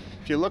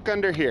 If you look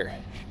under here,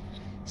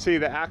 see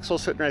the axle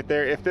sitting right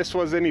there. If this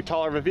was any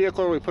taller of a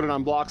vehicle, we put it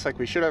on blocks like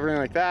we should, everything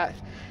like that,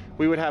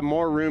 we would have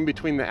more room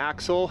between the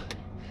axle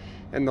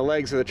and the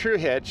legs of the Tru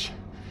Hitch.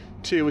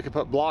 We could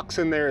put blocks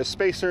in there as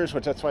spacers,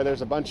 which that's why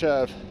there's a bunch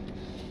of,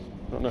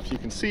 I don't know if you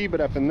can see,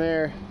 but up in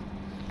there,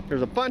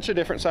 there's a bunch of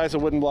different sizes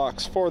of wooden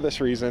blocks for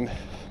this reason.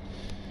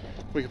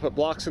 We could put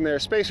blocks in there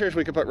as spacers.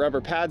 We could put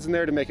rubber pads in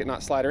there to make it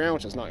not slide around,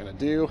 which it's not gonna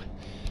do.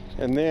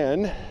 And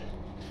then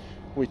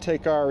we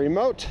take our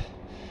remote,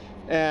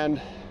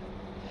 and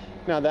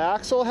now the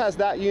axle has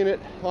that unit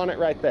on it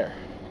right there.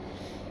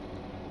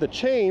 The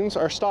chains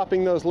are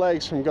stopping those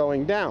legs from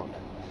going down.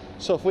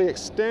 So if we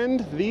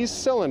extend these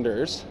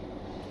cylinders,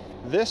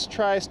 this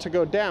tries to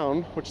go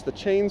down, which the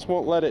chains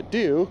won't let it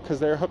do because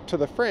they're hooked to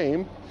the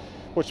frame,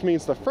 which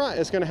means the front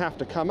is going to have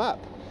to come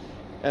up.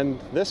 And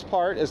this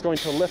part is going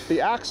to lift the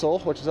axle,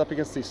 which is up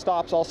against these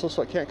stops also,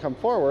 so it can't come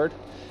forward.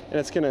 And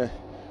it's going to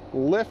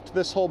lift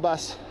this whole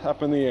bus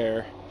up in the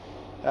air,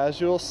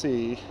 as you'll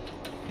see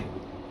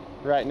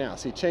right now.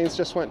 See, chains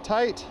just went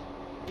tight.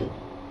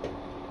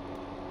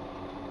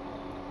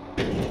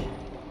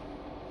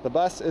 The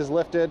bus is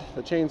lifted.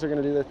 The chains are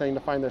going to do their thing to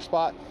find their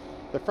spot.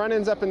 The front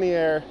end's up in the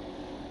air.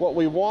 What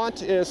we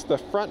want is the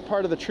front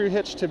part of the Tru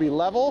Hitch to be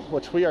level,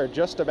 which we are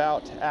just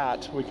about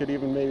at. We could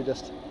even maybe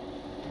just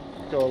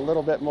go a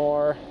little bit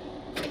more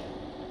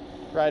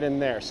right in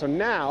there. So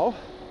now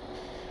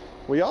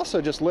we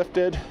also just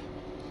lifted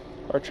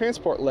our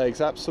transport legs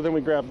up. So then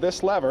we grab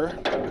this lever,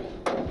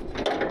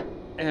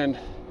 and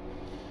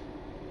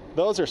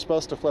those are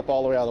supposed to flip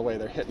all the way out of the way.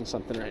 They're hitting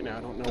something right now.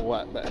 I don't know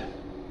what, but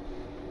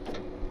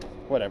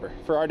whatever.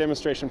 For our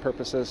demonstration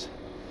purposes,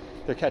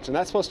 they're catching.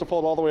 That's supposed to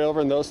fold all the way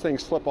over, and those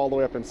things flip all the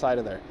way up inside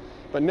of there.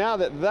 But now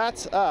that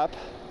that's up,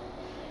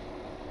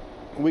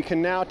 we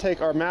can now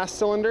take our mass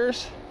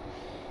cylinders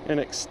and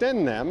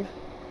extend them.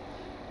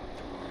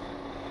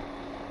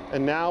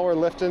 And now we're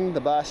lifting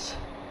the bus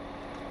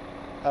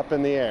up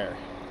in the air.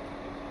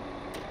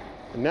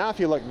 And now if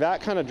you look,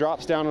 that kind of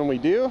drops down when we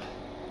do.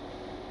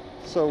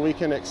 So we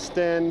can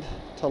extend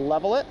to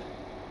level it.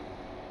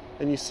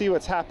 And you see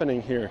what's happening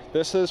here.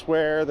 This is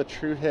where the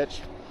Tru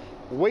Hitch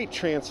weight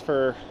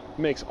transfer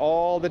makes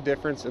all the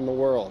difference in the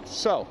world.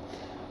 So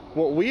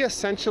what we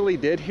essentially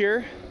did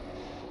here,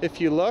 if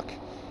you look,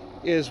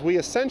 is we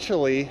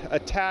essentially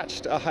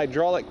attached a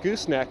hydraulic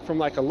gooseneck from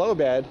like a low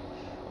bed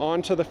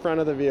onto the front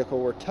of the vehicle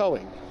we're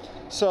towing.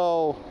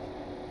 So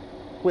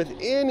with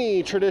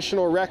any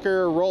traditional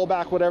wrecker,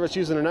 rollback, whatever it's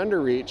using an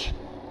underreach,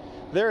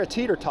 they're a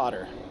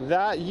teeter-totter.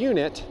 That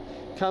unit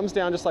comes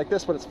down just like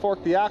this, but it's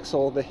forked the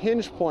axle. The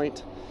hinge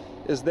point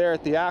is there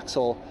at the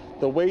axle.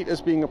 The weight is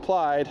being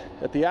applied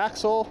at the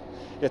axle.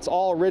 It's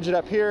all rigid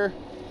up here.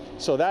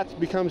 So that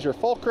becomes your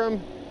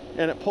fulcrum,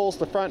 and it pulls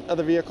the front of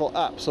the vehicle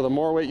up. So the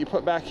more weight you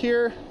put back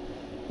here,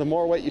 the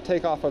more weight you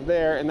take off of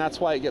there, and that's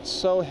why it gets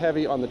so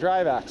heavy on the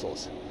drive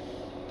axles.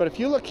 But if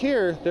you look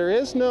here, there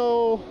is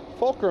no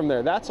fulcrum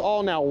there. That's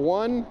all now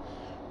one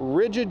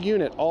rigid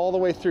unit all the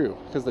way through,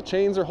 because the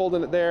chains are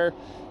holding it there.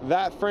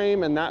 That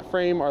frame and that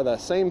frame are the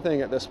same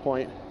thing at this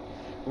point.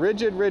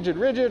 Rigid, rigid,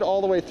 rigid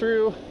all the way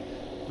through.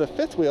 The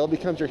fifth wheel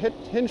becomes your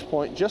hinge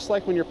point, just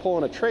like when you're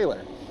pulling a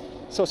trailer.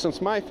 So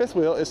since my fifth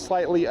wheel is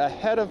slightly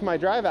ahead of my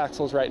drive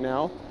axles right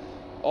now,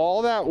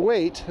 all that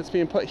weight that's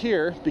being put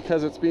here,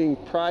 because it's being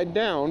pried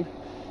down,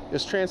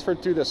 is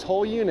transferred through this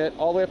whole unit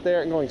all the way up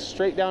there and going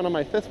straight down on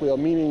my fifth wheel,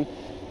 meaning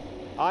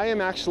I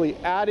am actually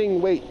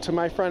adding weight to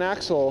my front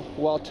axle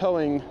while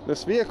towing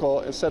this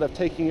vehicle instead of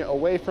taking it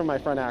away from my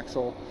front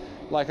axle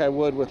like I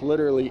would with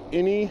literally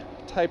any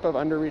type of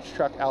underreach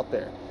truck out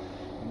there.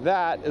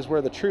 That is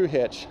where the Tru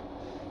Hitch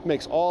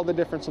makes all the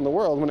difference in the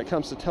world when it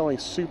comes to towing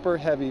super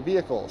heavy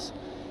vehicles.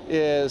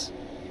 Is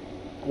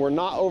we're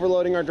not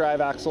overloading our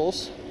drive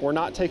axles, we're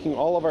not taking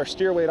all of our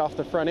steer weight off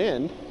the front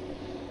end,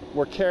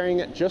 we're carrying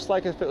it just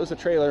like if it was a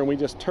trailer, and we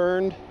just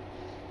turned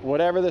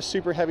whatever this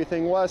super heavy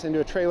thing was into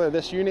a trailer.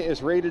 This unit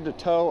is rated to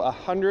tow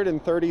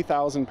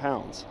 130,000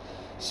 pounds.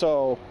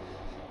 So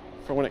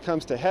for when it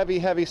comes to heavy,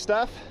 heavy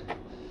stuff,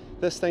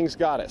 this thing's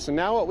got it. So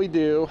now what we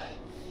do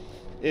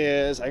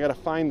is I gotta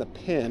find the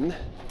pin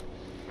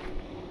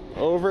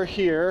over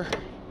here.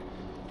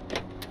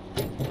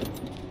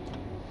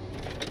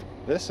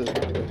 This is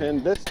the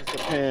pin, this is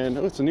the pin.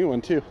 Oh, it's a new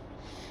one too.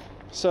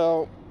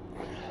 So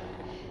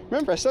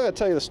remember, I still gotta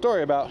tell you the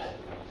story about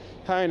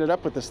how I ended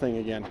up with this thing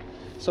again.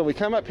 So we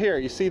come up here,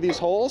 you see these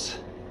holes?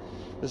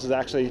 This is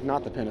actually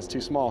not the pin, it's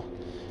too small.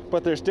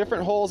 But there's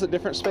different holes at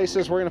different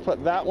spaces. We're gonna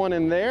put that one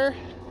in there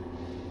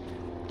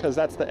because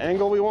that's the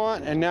angle we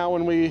want. And now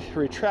when we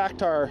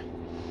retract our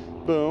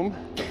boom,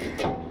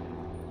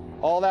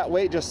 all that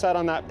weight just sat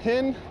on that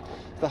pin.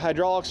 The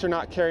hydraulics are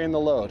not carrying the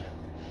load.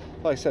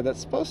 Like I said, that's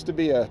supposed to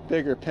be a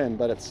bigger pin,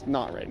 but it's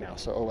not right now,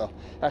 so oh well.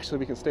 Actually,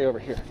 we can stay over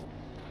here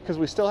because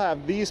we still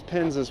have these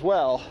pins as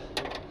well.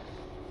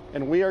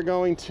 And we are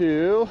going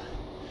to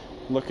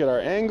look at our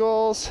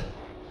angles.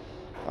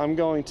 I'm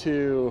going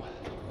to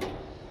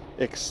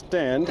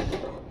extend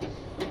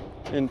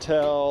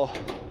until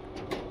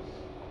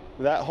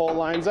that hole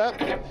lines up.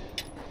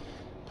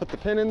 Put the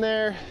pin in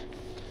there.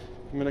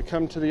 I'm going to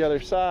come to the other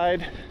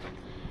side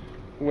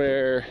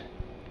where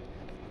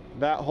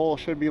that hole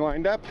should be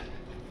lined up.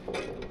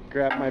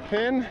 Grab my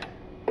pin.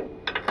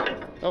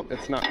 Oh,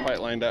 it's not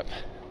quite lined up.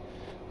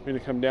 I'm going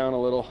to come down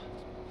a little.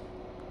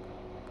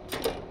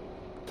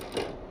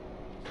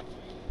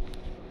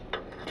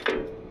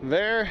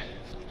 There.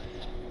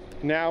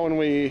 Now when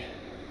we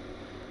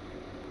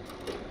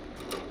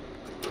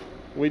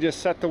just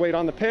set the weight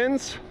on the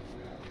pins,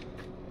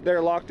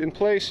 they're locked in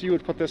place. You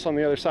would put this on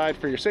the other side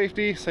for your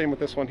safety. Same with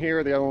this one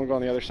here. The other one will go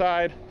on the other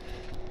side.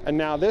 And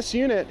now this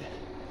unit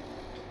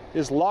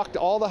is locked.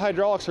 All the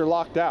hydraulics are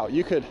locked out.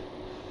 You could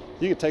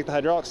You could take the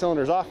hydraulic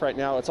cylinders off right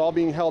now. It's all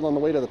being held on the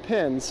weight of the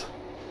pins,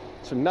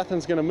 so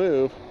nothing's gonna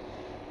move.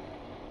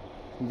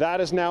 That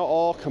is now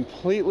all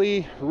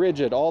completely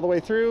rigid all the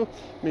way through,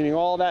 meaning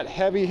all that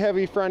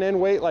heavy front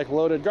end weight, like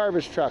loaded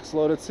garbage trucks,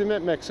 loaded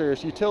cement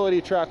mixers,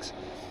 utility trucks,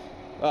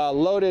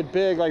 loaded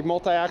big like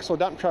multi-axle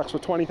dump trucks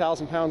with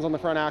 20,000 pounds on the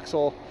front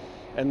axle,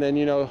 and then,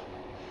 you know,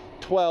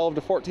 12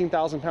 to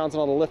 14,000 pounds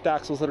on all the lift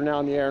axles that are now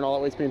in the air, and all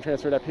that weight's being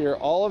transferred up here.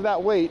 All of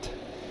that weight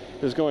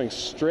is going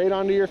straight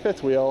onto your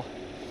fifth wheel.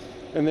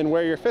 And then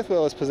where your fifth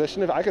wheel is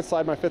positioned, if I could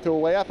slide my fifth wheel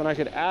way up and I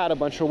could add a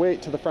bunch of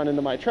weight to the front end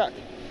of my truck.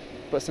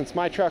 But since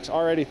my truck's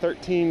already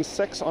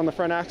 13.6 on the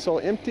front axle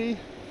empty,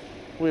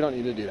 we don't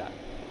need to do that.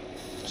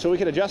 So we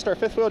could adjust our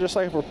fifth wheel just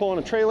like if we're pulling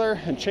a trailer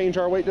and change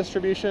our weight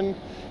distribution,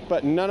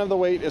 but none of the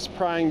weight is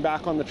prying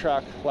back on the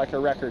truck like a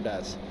wrecker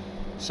does.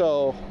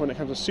 So when it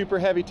comes to super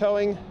heavy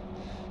towing,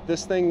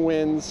 this thing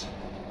wins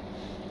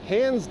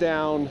hands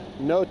down,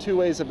 no two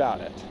ways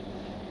about it.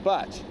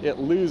 But it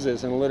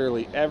loses in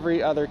literally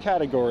every other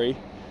category.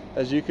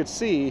 As you could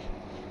see,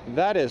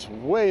 that is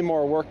way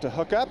more work to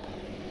hook up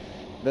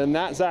than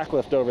that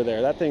Zacklift over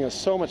there. That thing is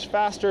so much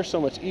faster,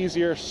 so much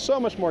easier, so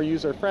much more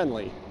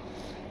user-friendly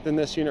than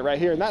this unit right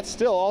here. And that's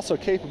still also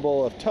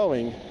capable of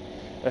towing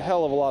a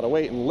hell of a lot of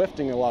weight and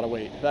lifting a lot of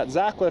weight. That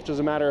Zacklift, as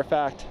a matter of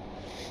fact,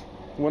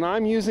 when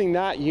I'm using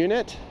that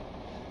unit,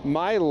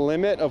 my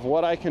limit of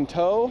what I can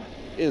tow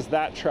is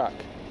that truck.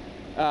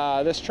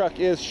 This truck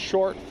is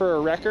short for a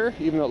wrecker,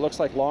 even though it looks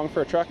like long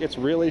for a truck. It's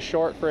really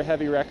short for a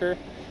heavy wrecker.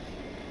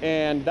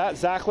 And that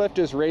Zacklift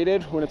is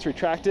rated, when it's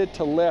retracted,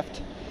 to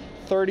lift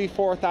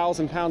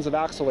 34,000 pounds of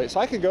axle weight.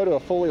 So I could go to a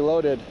fully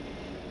loaded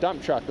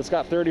dump truck that's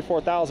got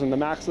 34,000, the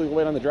max legal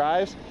weight on the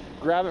drives,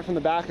 grab it from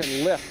the back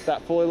and lift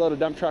that fully loaded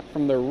dump truck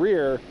from the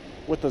rear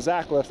with the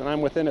Zacklift, and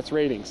I'm within its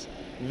ratings.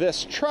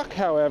 This truck,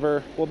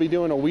 however, will be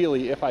doing a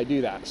wheelie if I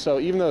do that. So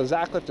even though the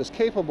Zacklift is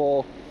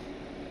capable,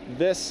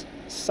 this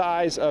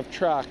size of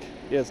truck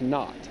is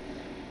not.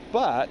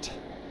 But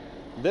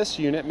this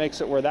unit makes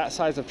it where that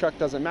size of truck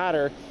doesn't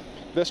matter.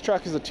 This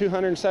truck is a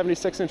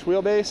 276-inch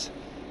wheelbase.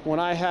 When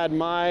I had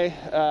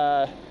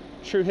my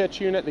Tru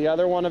Hitch unit, the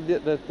other one of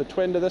the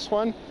twin to this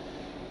one,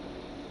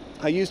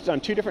 I used it on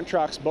two different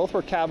trucks. Both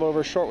were cab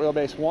over, short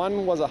wheelbase.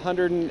 One was a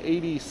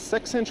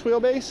 186-inch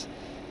wheelbase.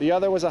 The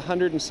other was a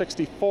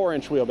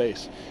 164-inch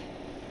wheelbase.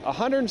 A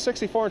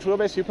 164-inch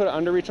wheelbase, you put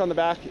an underreach on the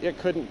back, it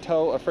couldn't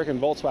tow a freaking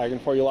Volkswagen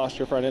before you lost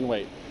your front end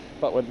weight.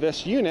 But with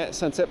this unit,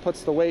 since it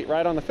puts the weight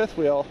right on the fifth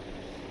wheel,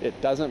 it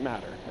doesn't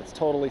matter. It's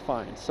totally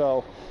fine.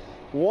 So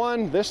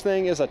one, this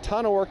thing is a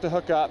ton of work to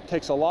hook up,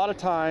 takes a lot of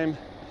time,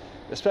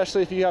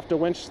 especially if you have to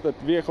winch the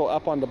vehicle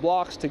up onto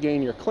blocks to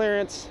gain your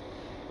clearance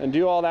and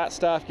do all that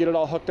stuff, get it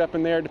all hooked up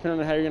in there, depending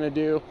on how you're gonna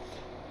do.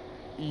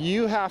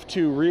 You have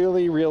to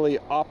really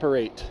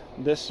operate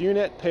this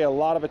unit, pay a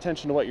lot of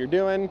attention to what you're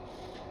doing.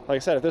 Like I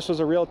said, if this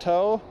was a real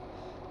tow,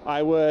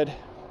 I would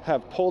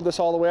have pulled this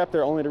all the way up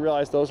there only to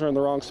realize those are in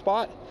the wrong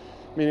spot,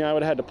 meaning I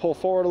would have had to pull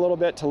forward a little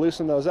bit to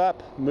loosen those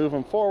up, move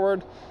them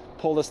forward,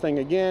 pull this thing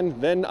again,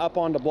 then up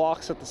onto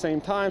blocks at the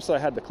same time so I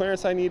had the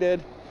clearance I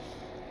needed,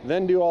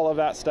 then do all of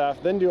that stuff,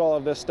 then do all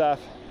of this stuff.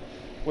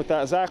 With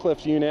that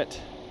Zacklift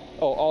unit,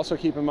 oh, also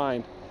keep in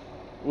mind,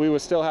 we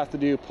would still have to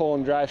do pull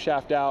and drive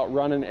shaft out,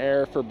 run in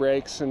air for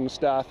brakes and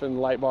stuff, and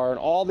light bar, and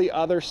all the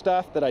other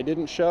stuff that I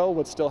didn't show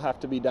would still have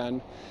to be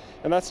done.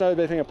 And that's another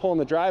big thing of pulling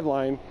the drive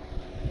line.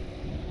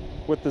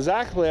 With the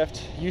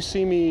Zacklift, you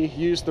see me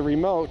use the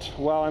remote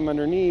while I'm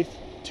underneath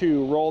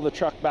to roll the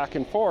truck back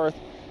and forth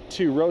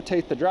to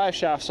rotate the drive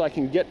shaft so I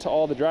can get to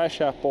all the drive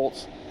shaft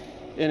bolts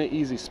in an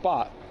easy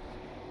spot.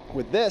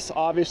 With this,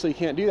 obviously you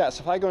can't do that.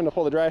 So if I go in to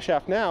pull the drive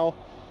shaft now,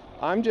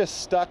 I'm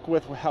just stuck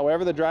with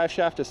however the drive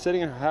shaft is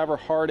sitting and however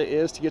hard it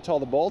is to get to all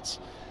the bolts.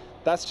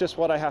 That's just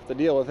what I have to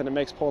deal with, and it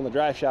makes pulling the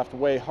drive shaft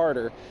way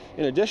harder.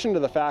 In addition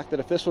to the fact that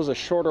if this was a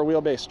shorter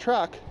wheelbase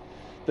truck,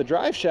 the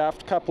drive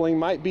shaft coupling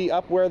might be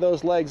up where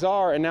those legs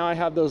are, and now I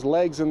have those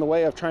legs in the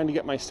way of trying to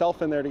get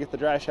myself in there to get the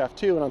drive shaft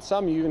too. And on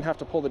some, you even have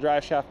to pull the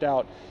drive shaft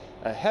out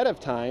ahead of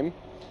time,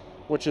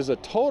 which is a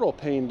total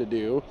pain to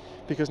do,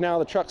 because now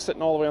the truck's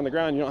sitting all the way on the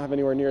ground, you don't have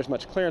anywhere near as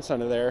much clearance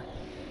under there.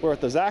 Where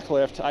with the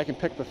Zacklift, I can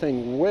pick the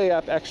thing way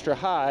up extra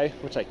high,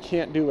 which I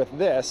can't do with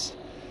this,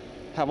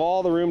 have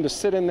all the room to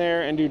sit in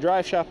there and do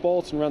drive shaft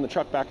bolts and run the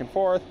truck back and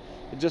forth.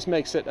 It just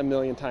makes it a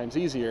million times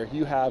easier.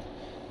 You have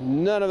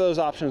none of those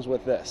options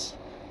with this,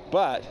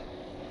 but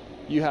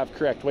you have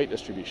correct weight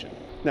distribution.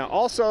 Now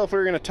also, if we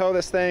were gonna tow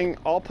this thing,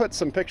 I'll put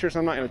some pictures.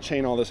 I'm not gonna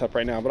chain all this up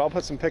right now, but I'll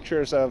put some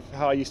pictures of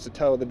how I used to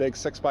tow the big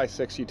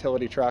 6x6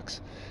 utility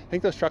trucks. I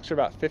think those trucks are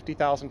about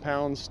 50,000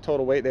 pounds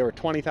total weight. They were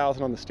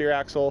 20,000 on the steer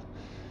axle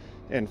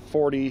and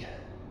 30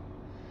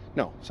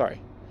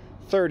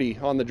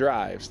 on the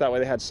drives. That way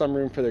they had some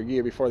room for their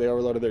gear before they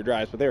overloaded their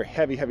drives, but they were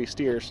heavy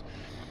steers.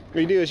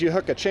 What you do is you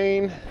hook a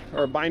chain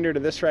or a binder to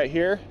this right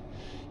here.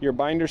 Your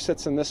binder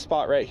sits in this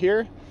spot right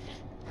here.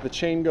 The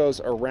chain goes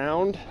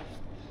around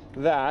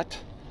that,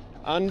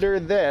 under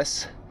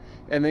this,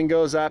 and then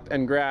goes up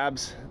and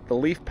grabs the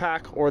leaf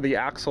pack or the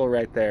axle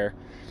right there.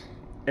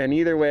 And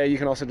either way, you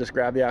can also just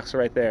grab the axle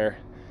right there.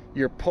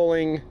 you're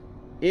pulling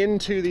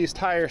into these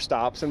tire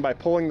stops, and by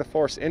pulling the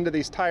force into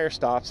these tire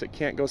stops, it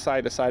can't go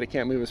side to side, it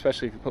can't move,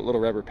 especially if you put little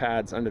rubber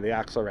pads under the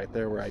axle right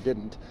there where I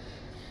didn't.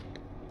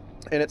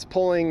 And it's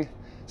pulling,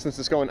 since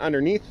it's going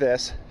underneath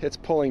this, it's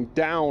pulling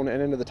down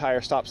and into the tire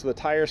stop, so the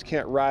tires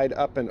can't ride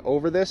up and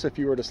over this if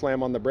you were to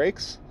slam on the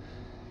brakes,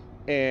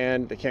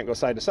 and they can't go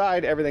side to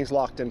side, everything's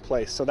locked in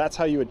place. So that's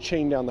how you would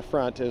chain down the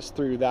front, is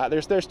through that.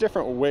 There's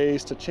different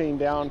ways to chain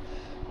down,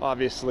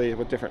 obviously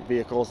with different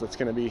vehicles it's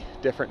going to be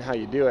different how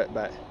you do it,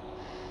 but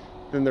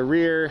then the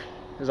rear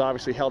is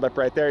obviously held up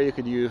right there. You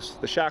could use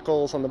the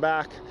shackles on the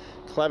back,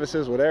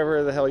 clevises,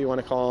 whatever the hell you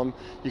want to call them.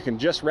 You can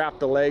just wrap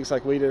the legs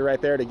like we did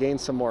right there to gain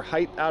some more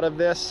height out of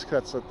this.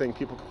 That's the thing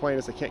people complain,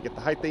 is they can't get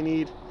the height they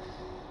need.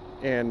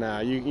 And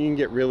you can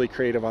get really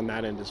creative on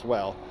that end as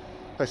well.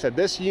 Like I said,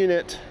 this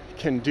unit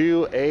can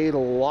do a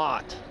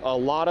lot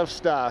of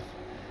stuff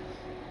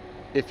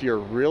if you're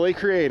really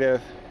creative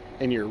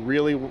and you're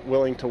really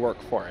willing to work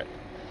for it.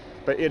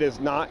 But it is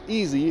not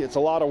easy. It's a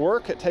lot of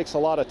work. It takes a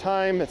lot of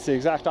time. It's the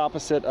exact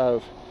opposite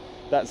of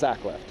that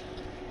Zacklift.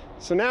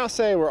 So now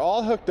say we're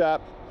all hooked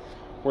up,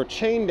 we're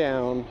chained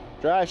down,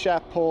 drive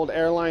shaft pulled,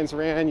 air lines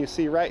ran. You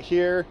see right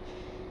here,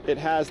 it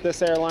has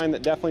this air line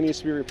that definitely needs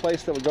to be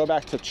replaced, that would go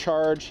back to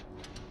charge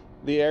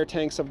the air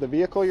tanks of the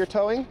vehicle you're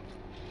towing.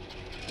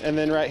 And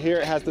then right here,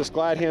 it has this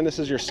glide hand. This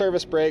is your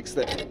service brakes.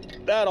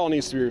 That all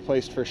needs to be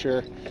replaced for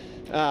sure.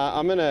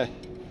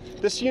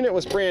 This unit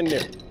was brand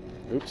new.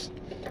 Oops.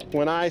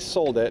 When I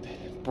sold it,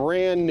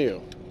 brand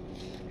new.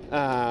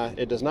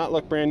 It does not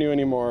look brand new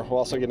anymore. We'll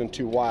also get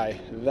into why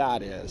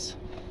that is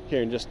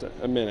here in just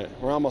a minute.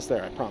 We're almost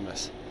there, I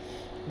promise.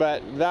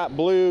 But that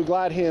blue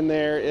glide hand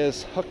there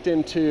is hooked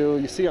into,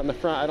 you see on the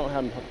front, I don't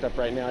have them hooked up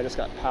right now, I just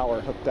got power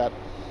hooked up.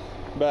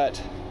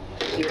 But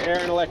your air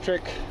and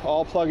electric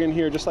all plug in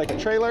here just like a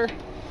trailer.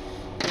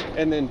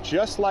 And then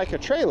just like a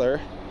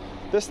trailer,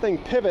 this thing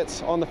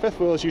pivots on the fifth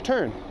wheel as you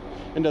turn,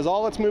 and does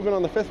all its movement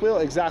on the fifth wheel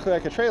exactly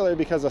like a trailer,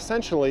 because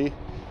essentially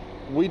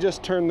we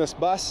just turn this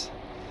bus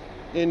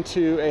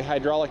into a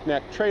hydraulic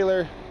neck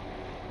trailer,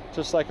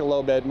 just like a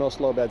low bed,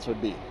 most low beds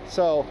would be.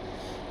 So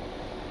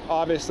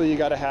obviously you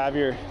got to have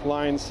your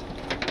lines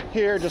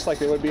here just like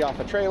they would be off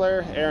a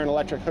trailer, air and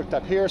electric hooked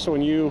up here, so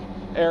when you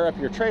air up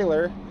your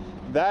trailer,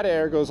 that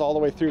air goes all the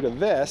way through to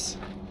this,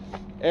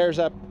 airs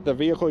up the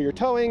vehicle you're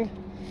towing.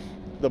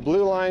 The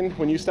blue line,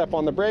 when you step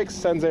on the brakes,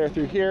 sends air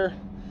through here,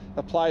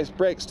 applies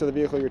brakes to the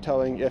vehicle you're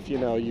towing if you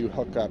know you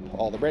hook up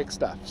all the brake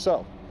stuff.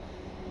 So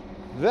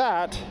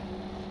that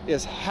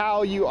is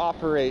how you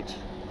operate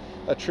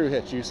a Tru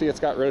Hitch. You see it's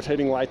got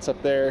rotating lights up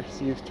there,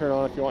 so you turn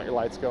on if you want your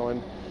lights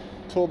going.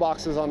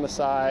 Toolboxes on the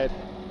side,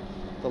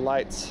 the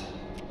lights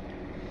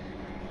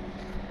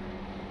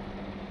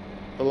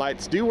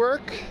do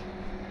work,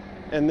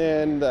 and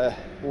then the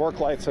work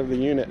lights of the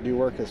unit do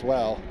work as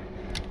well.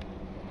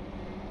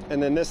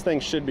 And then this thing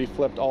should be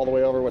flipped all the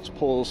way over, which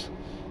pulls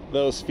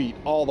those feet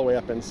all the way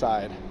up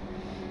inside.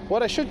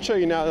 What I should show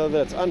you now, though,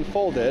 that it's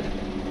unfolded,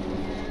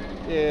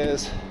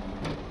 is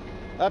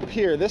up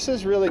here. This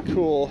is really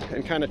cool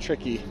and kind of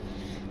tricky.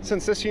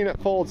 Since this unit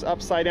folds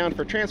upside down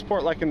for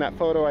transport, like in that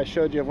photo I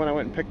showed you of when I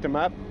went and picked him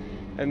up,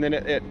 and then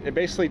it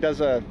basically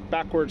does a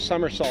backward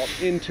somersault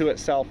into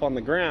itself on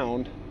the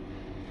ground,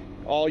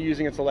 all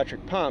using its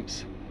electric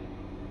pumps,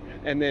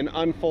 and then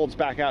unfolds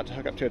back out to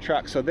hook up to a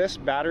truck. So this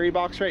battery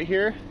box right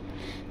here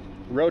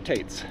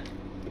rotates,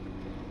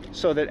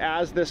 so that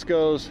as this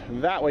goes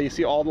that way, you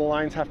see all the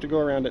lines have to go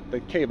around it, the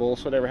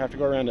cables, whatever, have to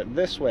go around it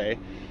this way,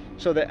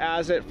 so that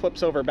as it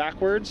flips over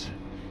backwards,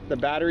 the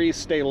batteries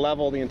stay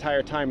level the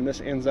entire time, and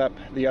this ends up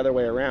the other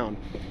way around.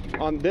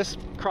 On this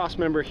cross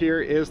member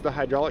here is the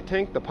hydraulic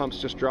tank. The pumps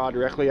just draw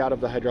directly out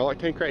of the hydraulic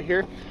tank right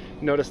here.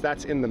 Notice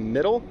that's in the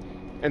middle,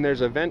 and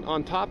there's a vent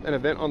on top and a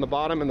vent on the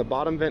bottom, and the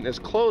bottom vent is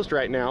closed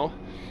right now.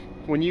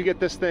 When you get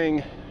this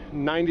thing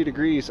 90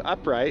 degrees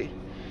upright,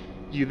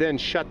 you then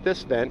shut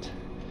this vent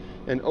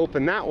and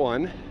open that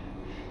one,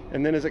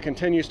 and then as it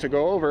continues to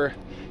go over,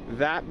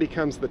 that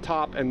becomes the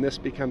top and this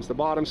becomes the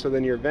bottom, so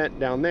then your vent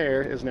down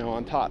there is now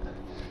on top.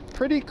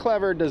 Pretty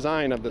clever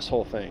design of this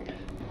whole thing.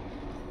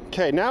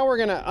 Okay, now we're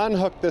gonna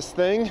unhook this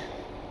thing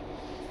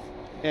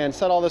and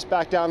set all this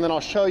back down, then I'll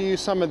show you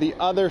some of the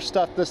other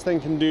stuff this thing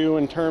can do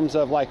in terms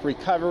of like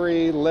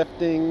recovery,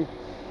 lifting,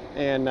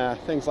 and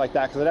things like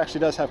that, because it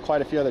actually does have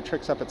quite a few other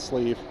tricks up its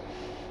sleeve.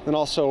 And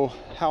also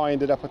how I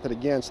ended up with it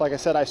again. So like I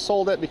said, I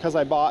sold it because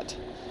I bought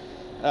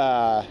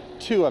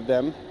 2 of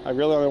them. I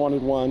really only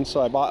wanted one,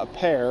 so I bought a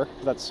pair.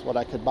 That's what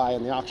I could buy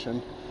in the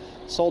auction.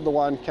 Sold the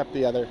one, kept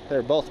the other.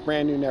 They're both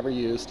brand new, never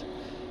used.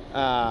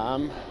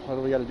 What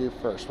do we got to do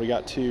first? We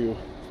got to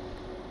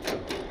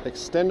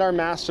extend our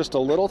mast just a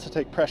little to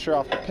take pressure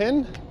off the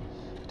pin.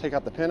 Take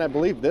out the pin. I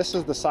believe this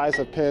is the size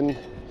of pin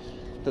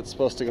that's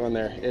supposed to go in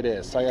there. It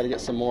is. So I got to get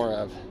some more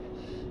of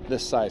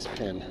this size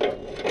pin.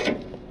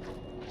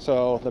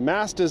 So the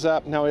mast is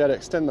up. Now we got to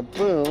extend the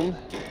boom,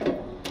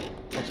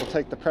 which will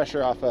take the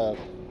pressure off of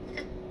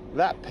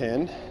that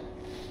pin,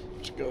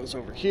 which goes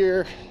over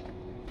here.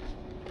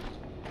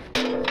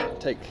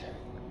 Take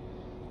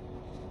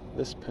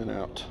this pin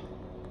out.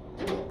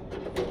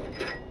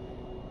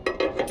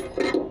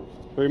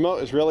 The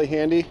remote is really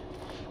handy.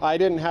 I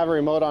didn't have a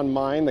remote on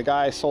mine. The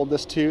guy I sold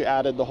this to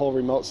added the whole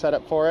remote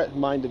setup for it.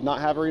 Mine did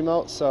not have a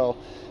remote, so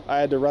I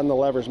had to run the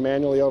levers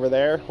manually over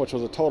there, which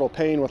was a total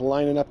pain with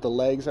lining up the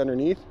legs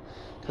underneath,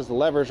 because the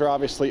levers are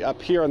obviously up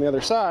here on the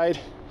other side.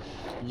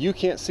 You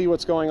can't see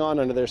what's going on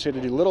under there, so you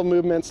had to do little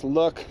movements,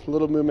 look,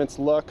 little movements,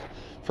 look.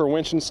 For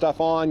winching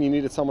stuff on, you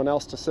needed someone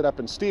else to sit up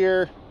and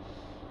steer.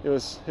 It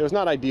was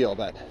not ideal,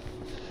 but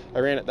I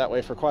ran it that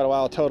way for quite a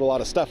while, towed a lot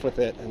of stuff with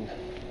it, and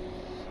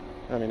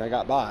I mean, I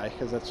got by,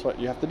 because that's what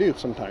you have to do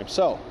sometimes.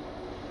 So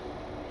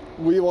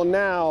we will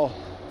now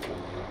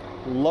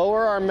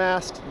lower our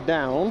mast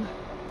down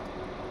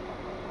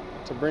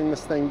to bring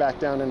this thing back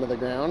down into the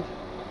ground.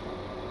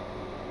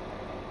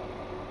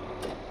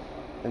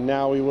 And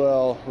now we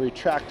will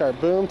retract our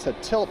boom to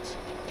tilt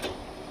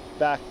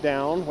back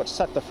down, which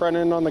set the front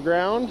end on the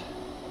ground.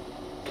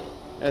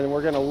 And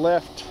we're gonna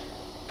lift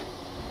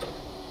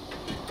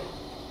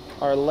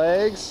our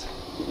legs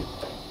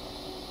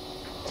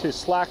to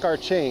slack our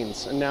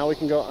chains, and now we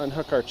can go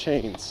unhook our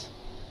chains.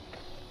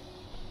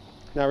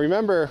 Now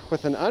remember,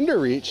 with an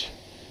underreach,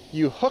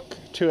 you hook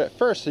to it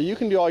first, so you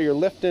can do all your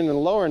lifting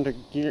and lowering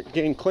to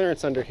gain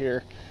clearance under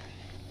here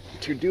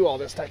to do all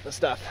this type of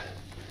stuff.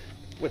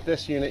 With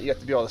this unit, you have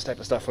to do all this type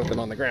of stuff with it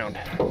on the ground.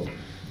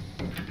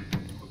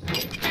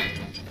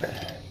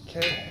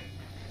 Okay.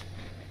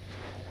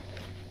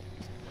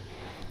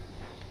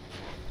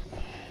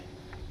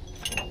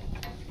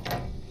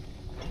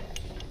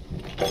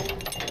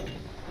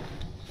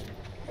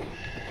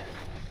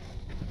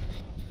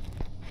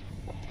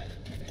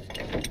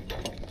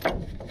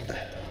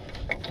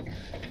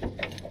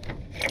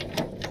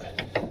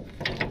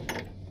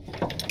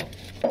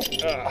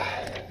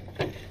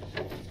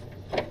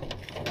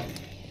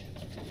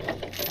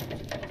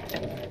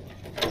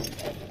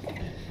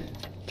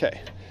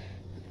 Okay,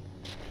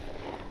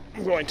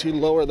 I'm going to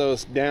lower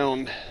those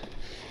down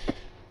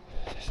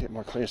to get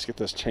more clearance, get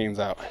those chains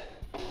out.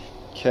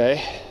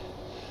 Okay,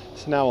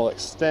 so now we'll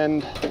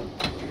extend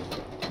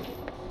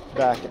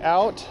back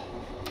out,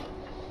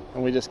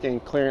 and we just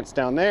gain clearance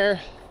down there,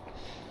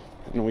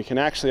 and we can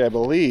actually, I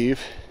believe,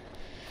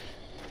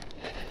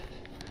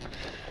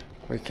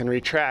 we can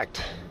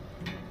retract.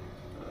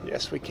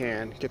 Yes, we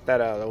can. Get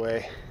that out of the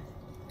way.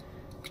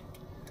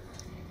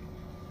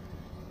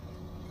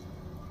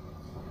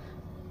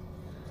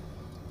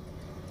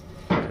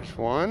 There's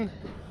one.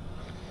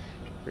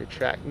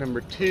 Retract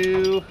number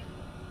 2.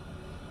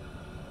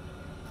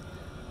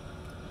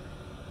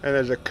 And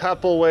there's a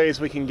couple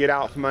ways we can get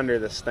out from under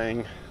this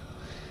thing,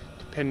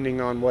 depending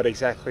on what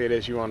exactly it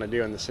is you want to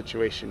do in the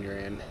situation you're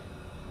in.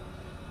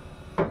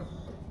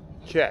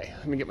 Okay,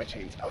 let me get my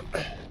chains out.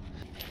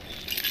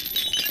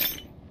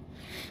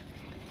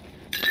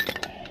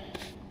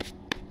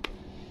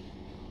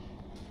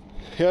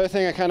 The other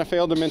thing I kind of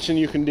failed to mention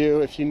you can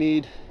do if you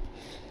need,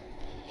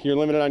 you're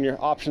limited on your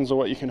options of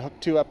what you can hook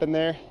to up in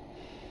there,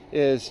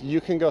 is you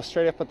can go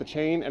straight up with the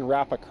chain and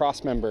wrap a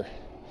cross member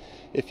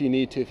if you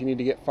need to. If you need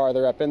to get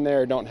farther up in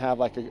there or don't have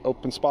like an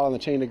open spot on the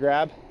chain to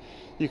grab,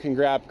 you can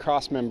grab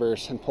cross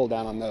members and pull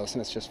down on those,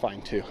 and it's just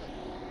fine too.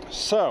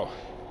 So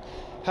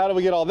how do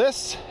we get all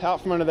this out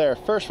from under there?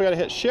 First we got to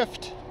hit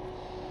shift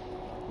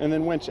and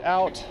then winch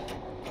out,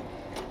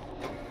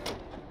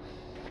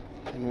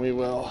 and we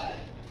will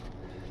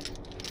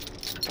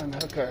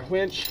unhook our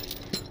winch,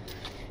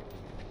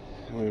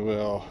 and we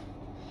will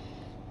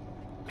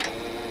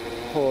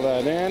pull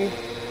that in.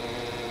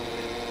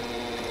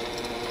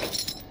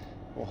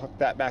 We'll hook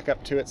that back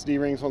up to its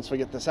D-rings once we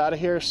get this out of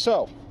here.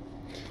 So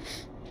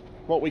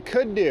what we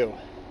could do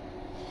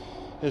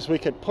is we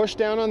could push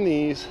down on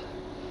these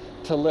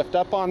to lift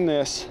up on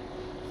this,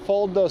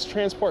 fold those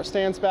transport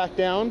stands back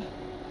down,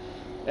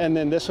 and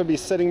then this would be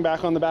sitting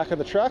back on the back of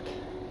the truck,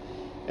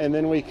 and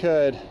then we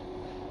could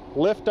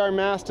lift our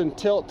mast and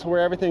tilt to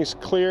where everything's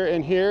clear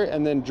in here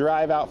and then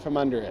drive out from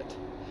under it.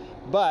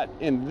 But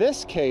in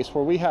this case,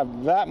 where we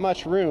have that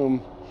much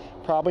room,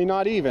 probably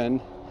not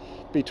even,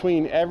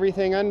 between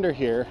everything under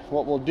here,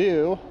 what we'll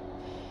do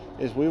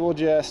is we will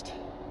just,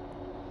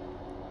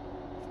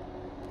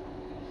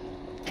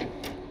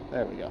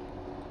 there we go.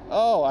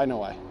 Oh, I know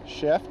why.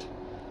 Shift.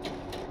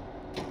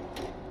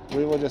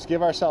 We will just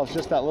give ourselves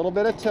just that little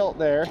bit of tilt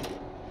there,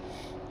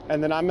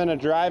 and then I'm going to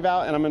drive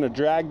out and I'm going to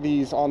drag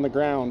these on the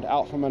ground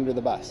out from under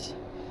the bus.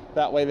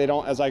 That way they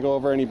don't, as I go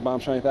over any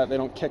bumps or anything like that, they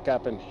don't kick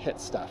up and hit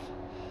stuff.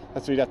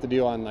 That's what you'd have to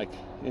do on like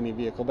any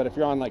vehicle. But if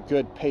you're on like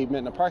good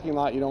pavement in a parking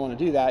lot, you don't want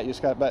to do that. You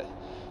just got, but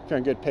if you're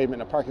on good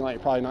pavement in a parking lot, you're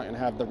probably not going to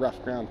have the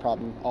rough ground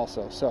problem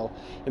also. So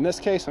in this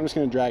case, I'm just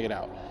going to drag it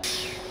out.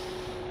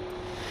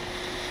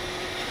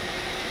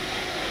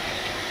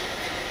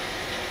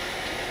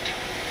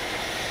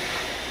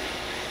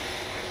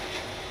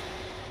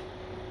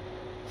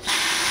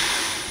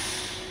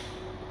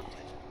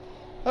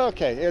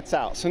 Okay, it's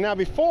out. So now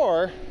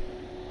before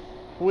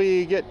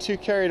we get too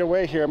carried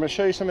away here, I'm going to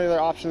show you some of the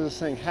other options this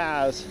thing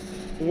has.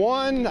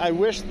 One, I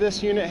wish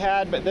this unit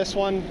had, but this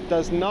one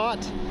does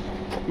not.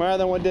 My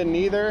other one didn't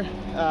either.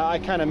 I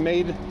kind of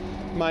made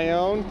my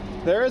own.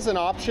 There is an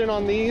option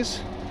on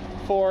these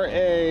for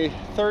a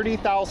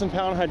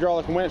 30,000-pound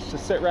hydraulic winch to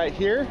sit right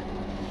here.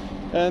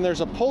 And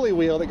there's a pulley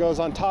wheel that goes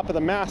on top of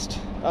the mast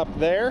up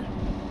there.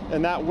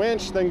 And that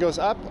winch then goes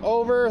up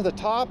over the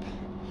top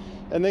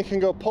and then can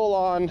go pull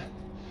on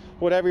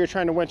whatever you're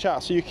trying to winch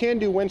out. So you can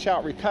do winch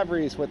out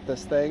recoveries with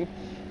this thing,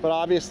 but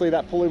obviously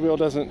that pulley wheel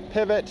doesn't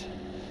pivot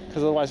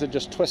because otherwise it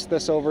just twists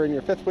this over in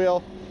your fifth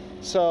wheel.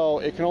 So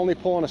it can only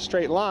pull in a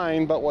straight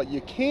line, but what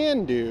you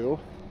can do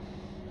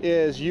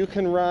is you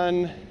can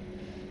run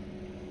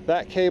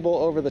that cable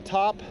over the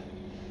top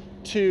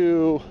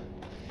to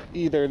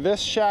either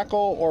this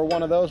shackle or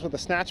one of those with a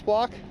snatch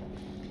block,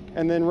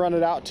 and then run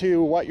it out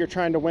to what you're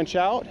trying to winch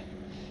out,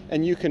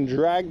 and you can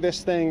drag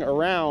this thing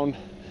around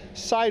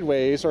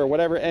sideways or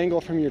whatever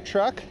angle from your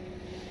truck,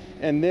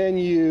 and then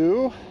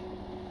you,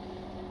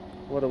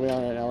 what are we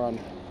on right now? We're on,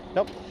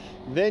 nope.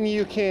 Then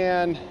you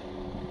can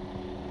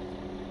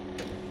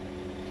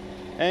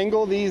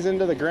angle these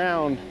into the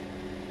ground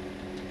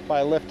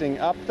by lifting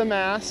up the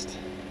mast.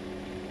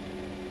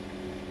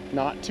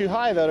 Not too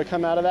high though to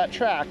come out of that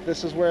track.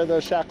 This is where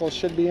those shackles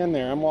should be in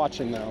there. I'm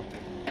watching though.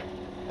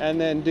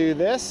 And then do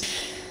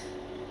this.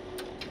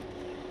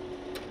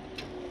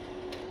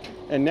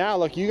 And now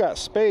look, you got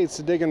spades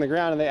to dig in the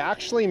ground, and they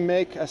actually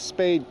make a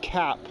spade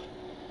cap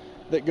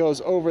that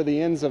goes over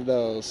the ends of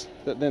those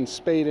that then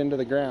spade into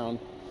the ground.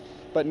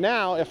 But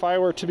now if I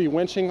were to be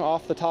winching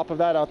off the top of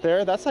that out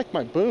there, that's like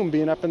my boom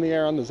being up in the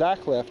air on the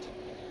Zacklift,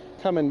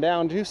 coming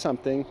down to do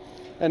something,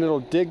 and it'll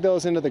dig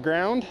those into the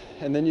ground,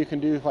 and then you can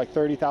do like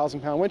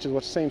 30,000-pound winches,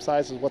 which is the same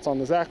size as what's on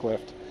the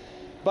Zacklift.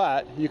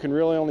 But you can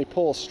really only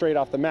pull straight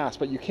off the mast,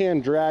 but you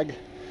can drag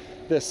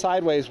this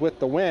sideways with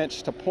the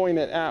winch to point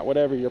it at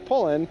whatever you're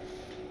pulling,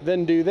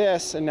 then do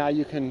this, and now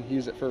you can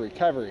use it for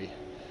recovery.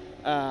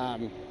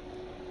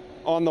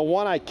 On the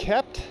one I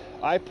kept,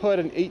 I put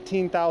an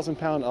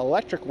 18,000-pound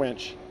electric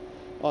winch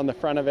on the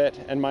front of it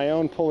and my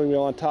own pulley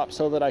wheel on top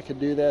so that I could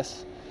do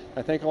this.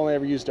 I think I only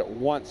ever used it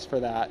once for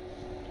that.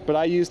 But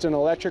I used an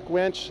electric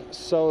winch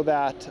so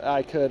that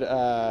I could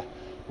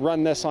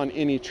run this on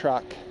any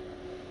truck,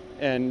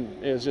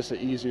 and it was just an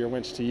easier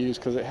winch to use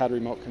because it had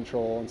remote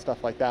control and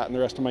stuff like that, and the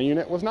rest of my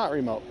unit was not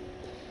remote.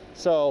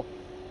 So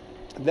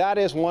that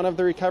is one of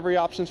the recovery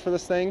options for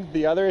this thing.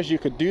 The other is you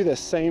could do this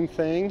same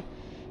thing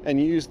and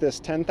use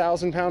this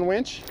 10,000-pound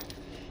winch,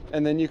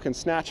 and then you can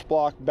snatch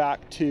block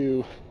back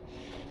to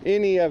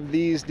any of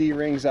these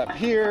D-rings up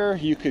here.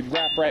 You could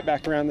wrap right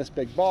back around this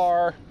big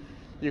bar.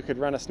 You could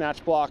run a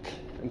snatch block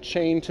and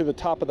chain to the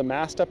top of the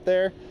mast up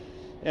there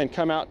and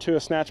come out to a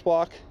snatch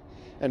block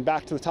and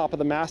back to the top of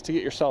the mast to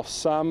get yourself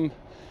some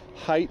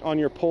height on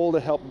your pull to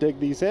help dig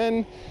these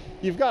in.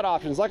 You've got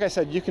options. Like I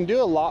said, you can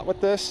do a lot with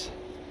this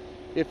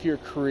if you're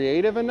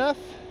creative enough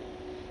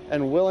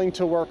and willing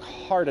to work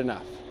hard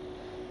enough.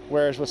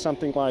 Whereas with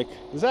something like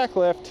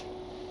Zacklift,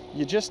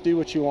 you just do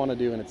what you want to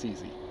do and it's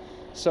easy.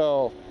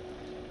 So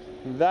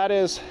that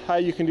is how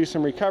you can do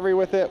some recovery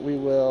with it. We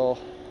will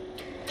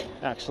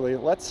actually,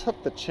 let's hook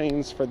the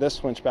chains for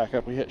this winch back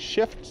up. We hit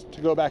shift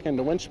to go back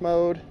into winch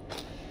mode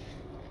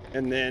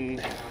and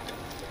then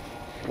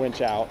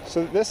winch out.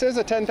 So this is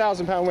a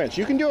 10,000-pound winch.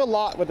 You can do a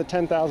lot with a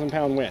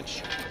 10,000-pound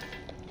winch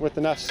with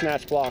enough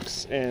snatch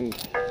blocks and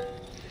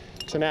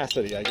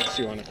tenacity, I guess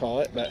you want to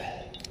call it. But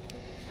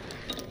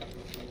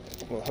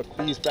we'll hook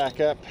these back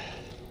up.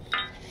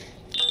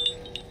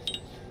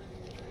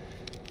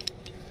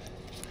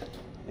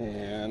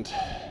 And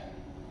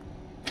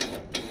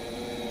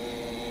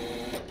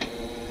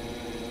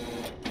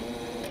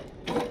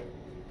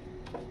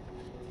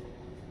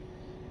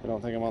I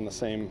don't think I'm on the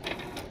same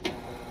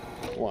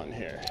one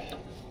here.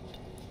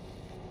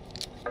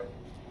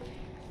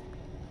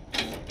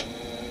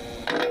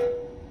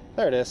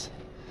 There it is.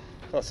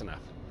 Close enough.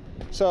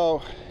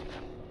 So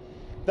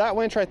that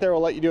winch right there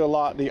will let you do a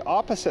lot. The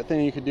opposite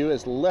thing you could do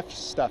is lift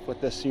stuff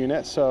with this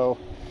unit. So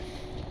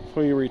if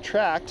we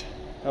retract,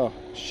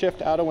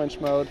 shift out of winch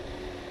mode,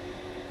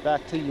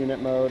 back to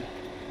unit mode,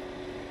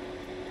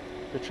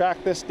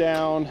 retract this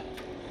down,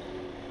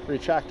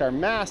 retract our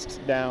mast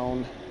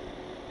down,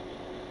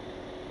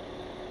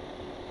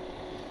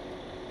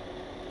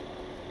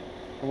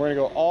 and we're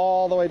gonna go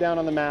all the way down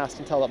on the mast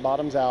until it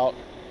bottoms out,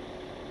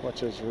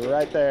 which is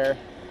right there.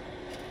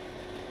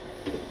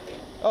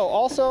 Oh,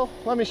 also,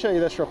 let me show you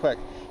this real quick.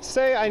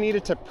 Say I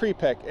needed to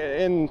pre-pick.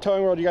 In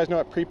towing world, you guys know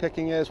what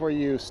pre-picking is, where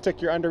you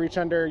stick your underreach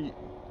under, you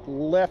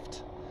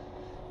lift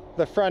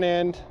the front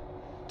end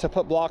to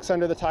put blocks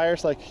under the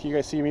tires, like you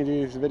guys see me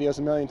do these videos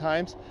a million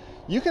times.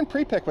 You can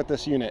pre-pick with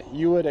this unit.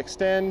 You would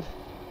extend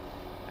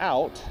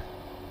out.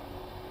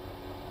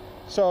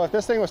 So if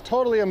this thing was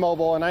totally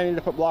immobile and I needed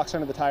to put blocks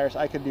under the tires,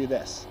 I could do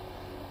this.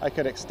 I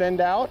could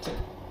extend out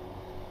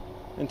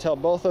until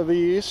both of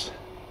these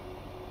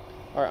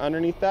are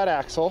underneath that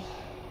axle,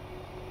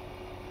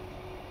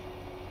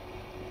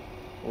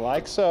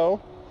 like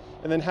so.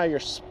 And then how you're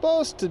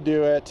supposed to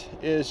do it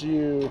is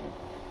you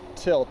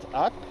tilt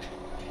up,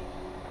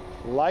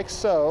 like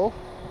so,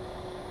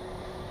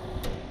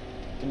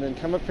 and then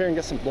come up here and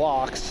get some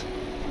blocks.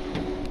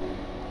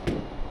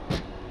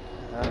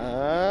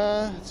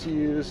 Let's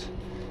use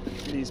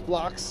these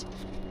blocks.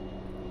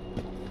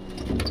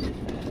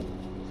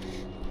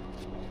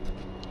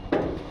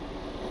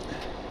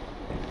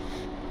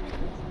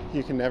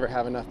 You can never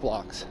have enough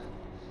blocks.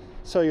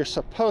 So you're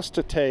supposed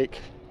to take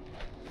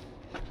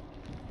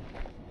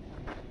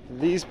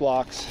these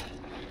blocks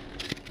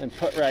and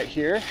put right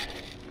here.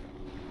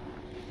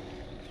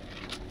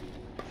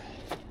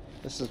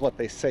 This is what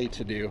they say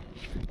to do.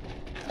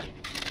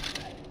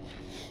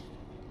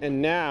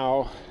 And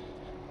now,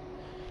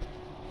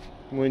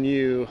 when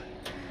you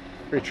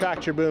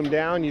retract your boom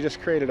down, you just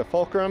created a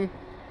fulcrum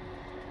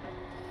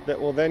that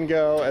will then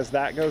go, as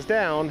that goes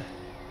down,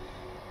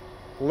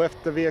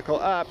 lift the vehicle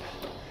up,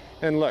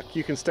 and look,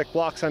 you can stick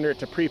blocks under it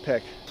to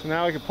pre-pick. So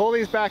now we can pull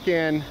these back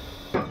in.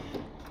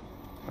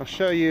 I'll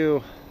show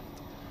you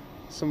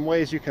some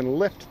ways you can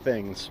lift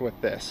things with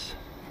this.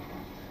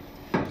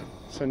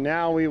 So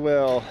now we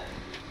will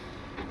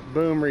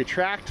boom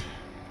retract,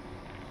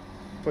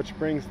 which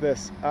brings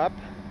this up.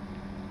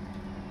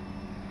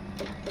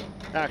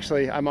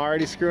 Actually, I'm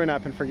already screwing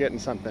up and forgetting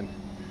something.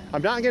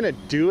 I'm not gonna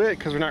do it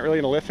because we're not really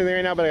gonna lift anything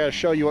right now, but I gotta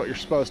show you what you're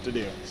supposed to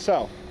do.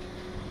 So,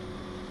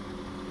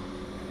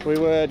 we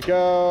would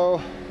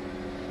go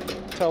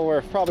till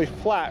we're probably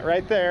flat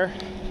right there.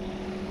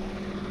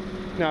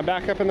 Now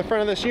back up in the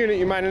front of this unit,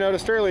 you might have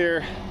noticed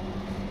earlier,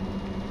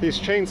 these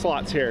chain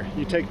slots here.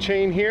 You take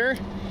chain here,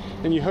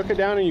 and you hook it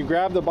down and you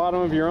grab the bottom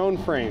of your own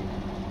frame.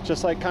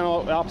 Just like kind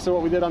of opposite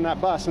what we did on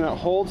that bus, and it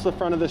holds the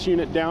front of this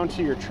unit down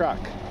to your truck.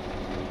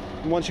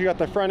 And once you got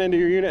the front end of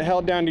your unit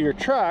held down to your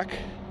truck,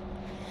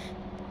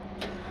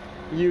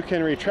 you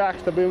can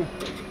retract the boom.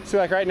 See,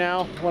 like right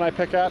now, when I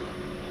pick up,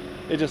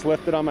 it just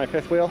lifted on my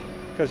fifth wheel,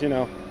 because you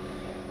know,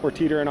 we're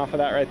teetering off of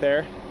that right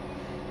there.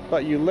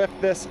 But you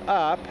lift this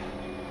up,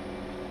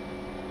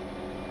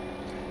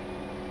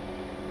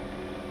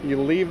 you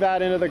leave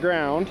that into the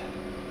ground,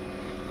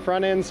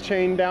 front end's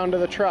chained down to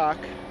the truck,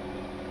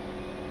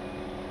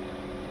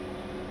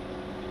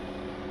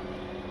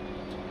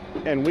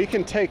 and we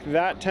can take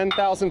that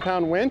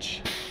 10,000-pound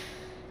winch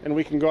and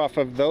we can go off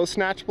of those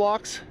snatch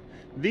blocks,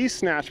 these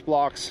snatch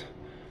blocks,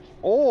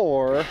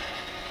 or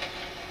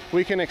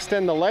we can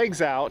extend the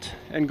legs out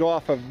and go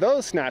off of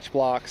those snatch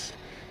blocks.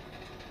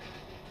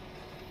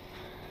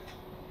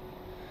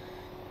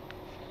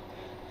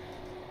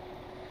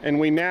 And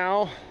we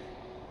now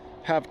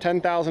have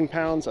 10,000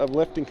 pounds of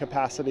lifting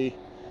capacity.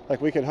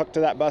 Like, we could hook to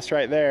that bus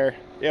right there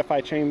if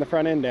I chained the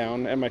front end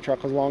down and my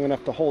truck was long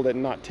enough to hold it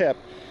and not tip.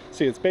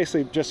 See, it's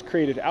basically just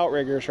created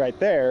outriggers right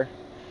there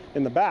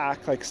in the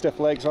back, like stiff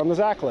legs on the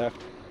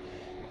Zacklift,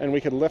 and we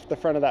could lift the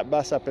front of that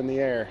bus up in the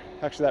air.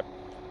 Actually,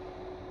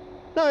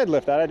 no, I'd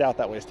lift that. I doubt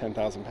that weighs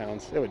 10,000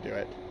 pounds. It would do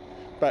it.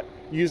 But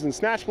using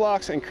snatch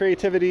blocks and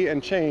creativity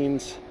and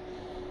chains,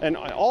 and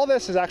all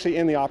this is actually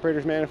in the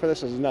operator's manual for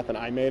this. This is nothing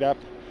I made up.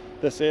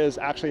 This is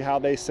actually how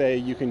they say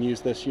you can use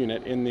this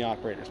unit in the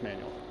operator's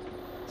manual.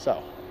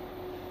 So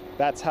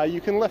that's how you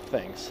can lift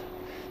things.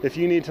 If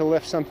you need to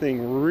lift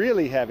something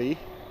really heavy,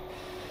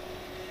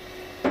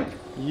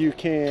 you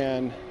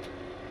can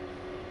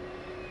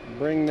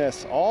bring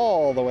this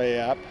all the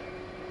way up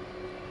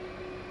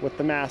with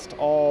the mast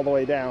all the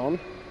way down.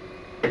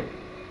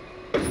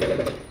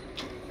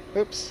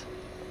 Oops,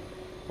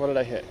 what did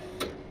I hit?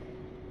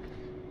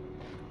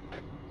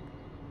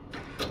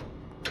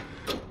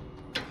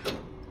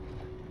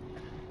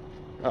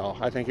 Oh,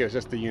 I think it was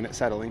just the unit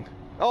settling.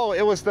 Oh,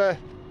 it was the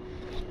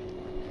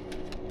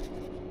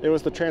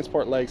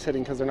transport legs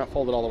hitting because they're not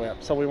folded all the way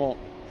up, so we won't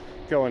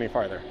go any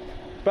farther.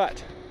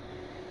 But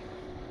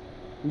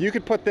you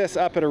could put this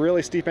up at a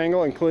really steep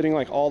angle, including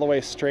like all the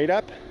way straight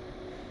up,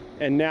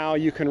 and now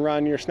you can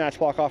run your snatch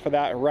block off of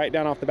that right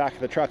down off the back of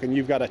the truck, and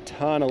you've got a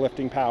ton of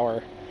lifting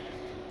power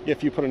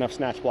if you put enough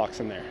snatch blocks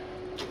in there.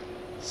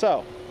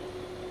 So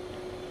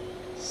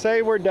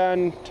say we're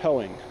done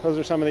towing. Those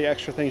are some of the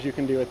extra things you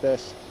can do with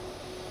this.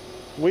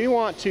 We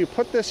want to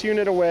put this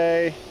unit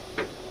away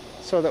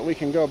so that we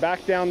can go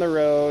back down the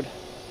road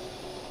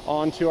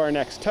onto our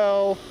next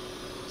tow.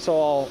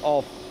 So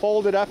I'll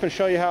fold it up and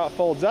show you how it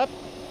folds up,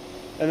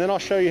 and then I'll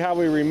show you how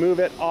we remove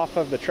it off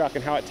of the truck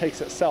and how it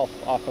takes itself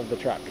off of the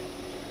truck.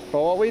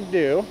 But what we'd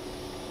do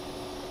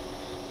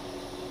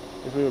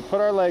is we would put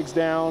our legs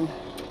down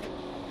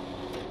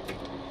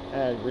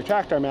and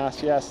retract our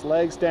mast. Yes,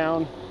 legs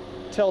down,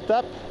 tilt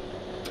up,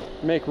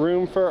 make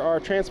room for our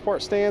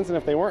transport stands, and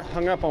if they weren't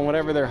hung up on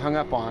whatever they're hung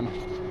up on,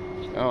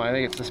 oh, I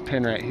think it's this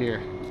pin right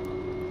here,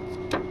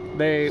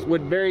 they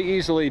would very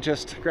easily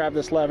just grab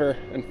this lever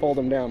and fold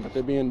them down, but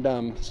they're being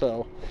dumb,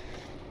 so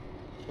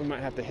we might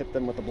have to hit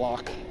them with a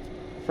block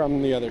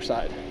from the other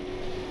side.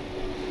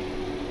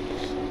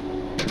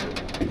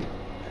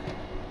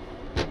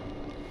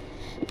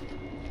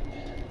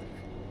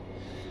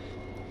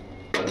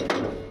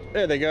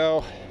 There they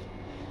go.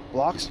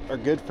 Blocks are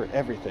good for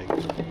everything.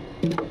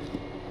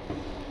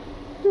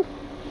 Whew.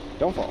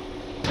 Don't fall.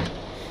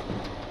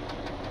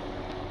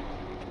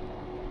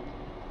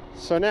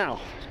 So now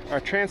our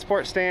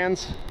transport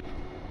stands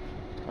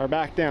are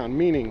back down,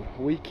 meaning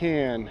we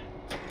can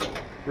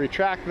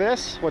retract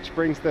this, which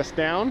brings this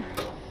down,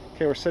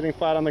 Okay, we're sitting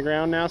flat on the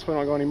ground now, so we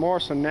don't go anymore.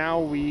 So now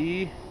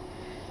we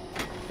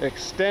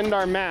extend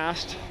our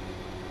mast,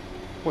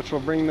 which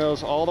will bring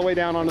those all the way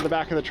down onto the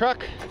back of the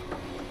truck,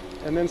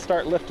 and then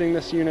start lifting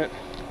this unit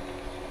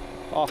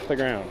off the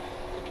ground.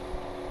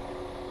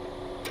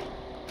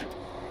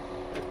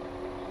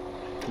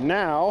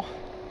 Now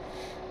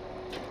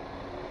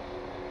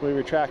we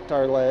retract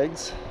our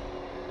legs.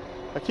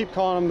 I keep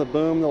calling them the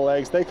boom, the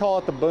legs. They call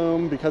it the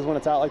boom because when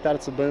it's out like that,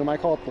 it's a boom. I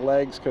call it the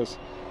legs because,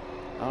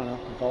 I don't know,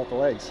 I call it the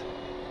legs.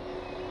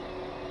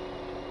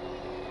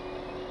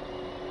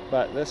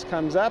 But this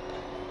comes up.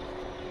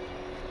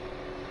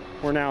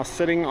 We're now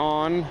sitting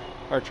on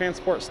our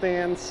transport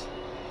stands.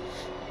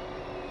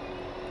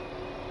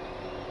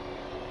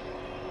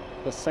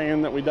 The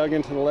sand that we dug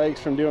into the legs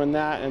from doing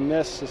that and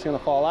this is going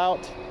to fall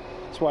out.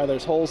 That's why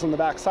there's holes in the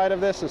back side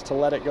of this, is to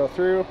let it go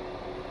through.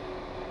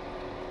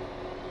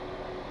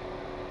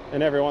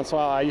 And every once in a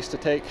while I used to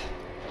take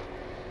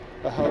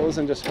a hose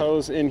and just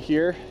hose in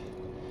here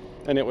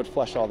and it would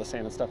flush all the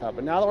sand and stuff out.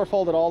 But now that we're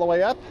folded all the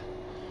way up,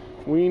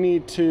 we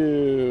need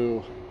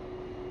to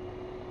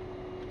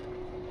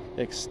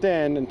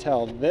extend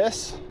until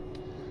this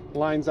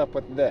lines up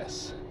with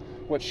this,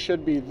 which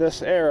should be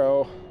this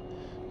arrow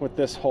with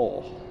this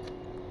hole.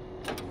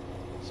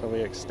 So we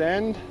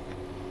extend,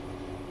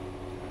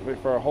 wait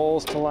for our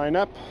holes to line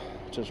up,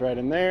 which is right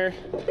in there,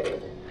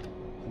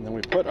 and then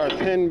we put our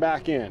pin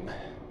back in.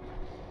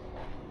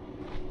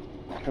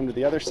 Come to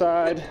the other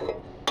side,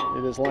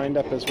 it is lined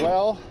up as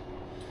well.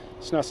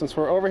 So now since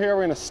we're over here,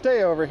 we're going to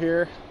stay over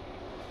here,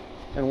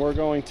 and we're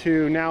going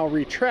to now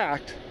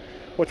retract,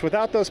 which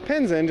without those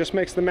pins in just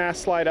makes the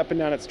mast slide up and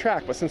down its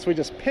track. But since we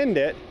just pinned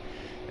it,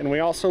 and we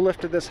also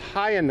lifted this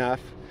high enough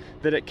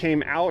that it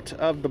came out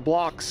of the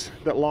blocks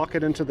that lock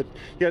it into the,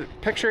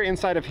 picture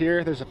inside of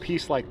here, there's a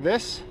piece like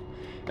this,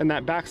 and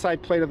that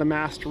backside plate of the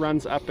mast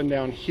runs up and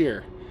down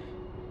here.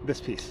 This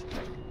piece,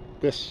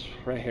 this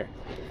right here,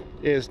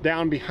 is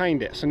down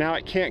behind it. So now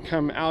it can't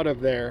come out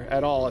of there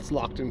at all, it's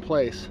locked in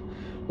place.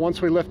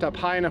 Once we lift up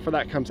high enough where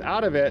that comes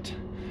out of it,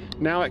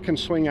 now it can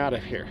swing out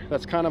of here.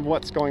 That's kind of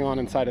what's going on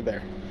inside of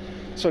there.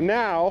 So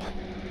now,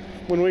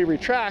 when we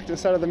retract,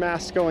 instead of the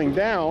mast going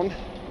down,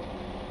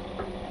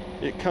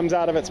 it comes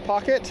out of its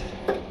pocket.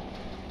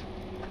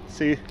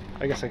 See,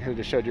 I guess I could have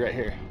just showed you right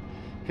here.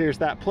 Here's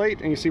that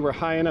plate, and you see we're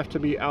high enough to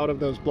be out of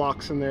those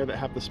blocks in there that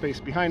have the space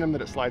behind them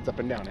that it slides up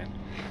and down in.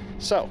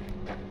 So,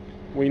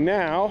 we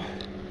now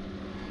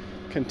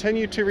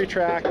continue to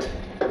retract,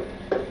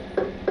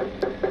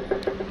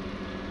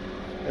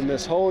 and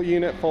this whole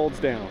unit folds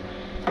down.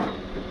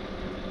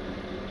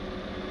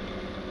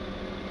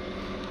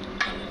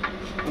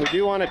 We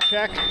do want to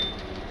check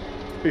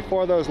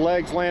before those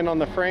legs land on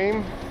the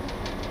frame.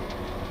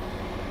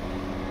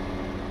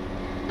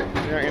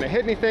 They aren't going to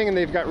hit anything and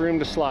they've got room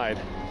to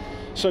slide.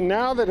 So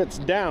now that it's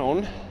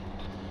down,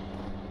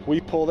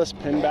 we pull this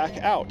pin back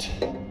out,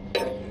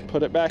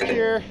 put it back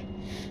here,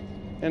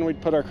 and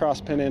we'd put our cross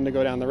pin in to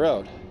go down the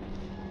road.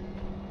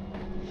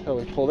 So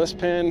we pull this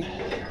pin.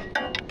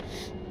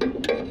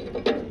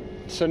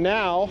 So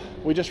now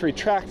we just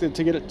retracted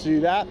to get it to do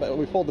that, but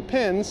we pulled the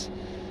pins.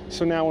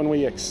 So now when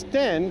we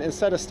extend,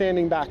 instead of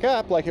standing back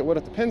up like it would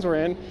if the pins were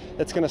in,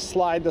 it's going to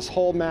slide this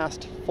whole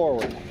mast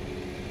forward.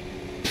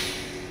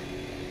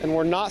 And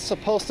we're not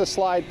supposed to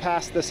slide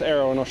past this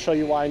arrow, and I'll show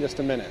you why in just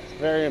a minute.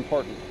 Very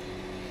important.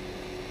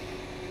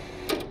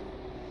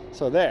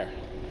 So there.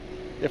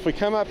 If we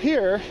come up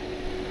here,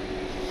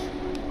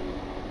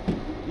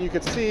 you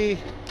could see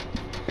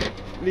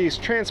these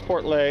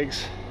transport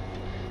legs.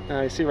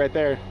 You see right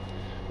there.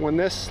 When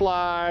this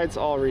slides,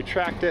 I'll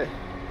retract it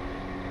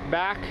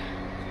back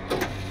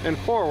and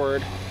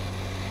forward.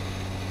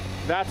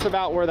 That's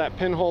about where that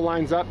pinhole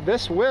lines up.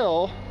 This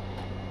will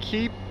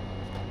keep,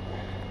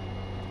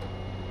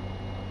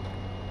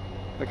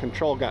 the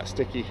control got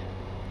sticky.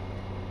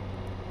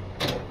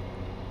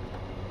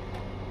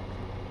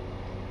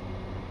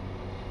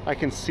 I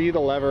can see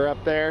the lever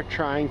up there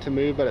trying to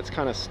move, but it's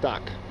kind of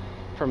stuck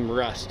from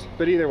rust.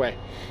 But either way,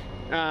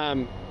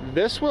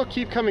 this will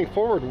keep coming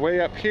forward way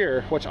up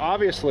here, which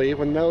obviously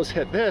when those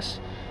hit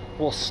this,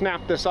 will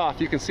snap this off.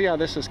 You can see how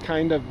this is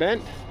kind of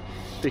bent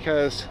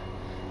because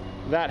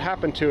that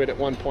happened to it at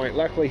one point.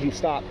 Luckily he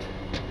stopped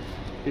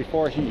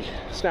before he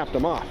snapped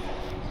them off.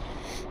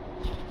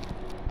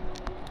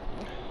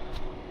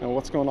 Now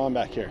what's going on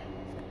back here?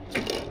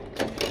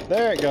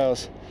 There it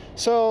goes.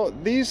 So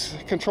these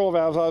control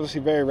valves are obviously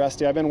very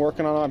rusty. I've been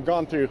working on them. I've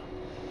gone through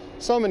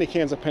so many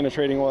cans of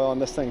penetrating oil on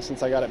this thing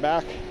since I got it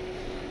back.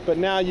 But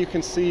now you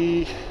can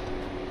see,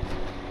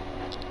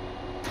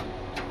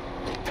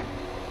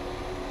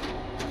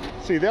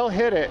 they'll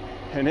hit it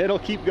and it'll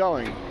keep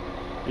going.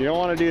 You don't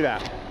want to do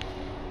that.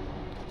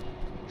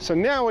 So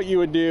now what you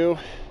would do,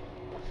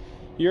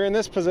 you're in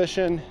this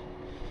position,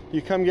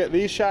 you come get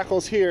these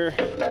shackles here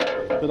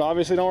that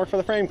obviously don't work for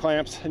the frame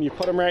clamps, and you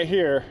put them right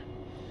here,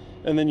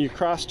 and then you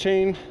cross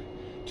chain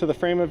to the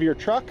frame of your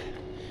truck.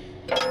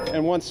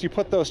 And once you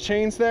put those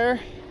chains there,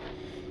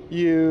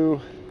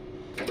 you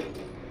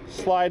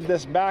slide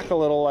this back a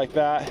little like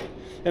that,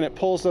 and it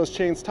pulls those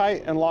chains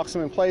tight and locks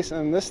them in place,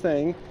 and this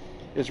thing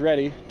is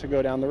ready to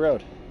go down the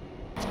road.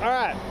 All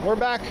right, we're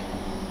back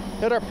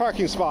at our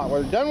parking spot.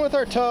 We're done with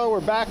our tow,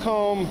 we're back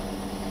home.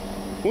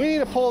 We need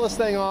to pull this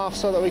thing off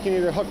so that we can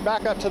either hook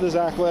back up to the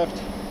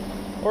Zacklift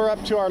or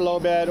up to our low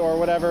bed or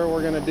whatever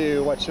we're gonna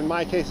do, which in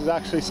my case is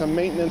actually some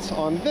maintenance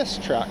on this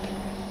truck.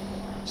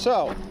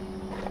 So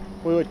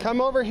we would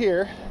come over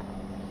here,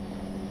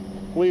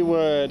 we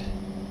would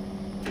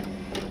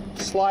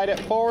slide it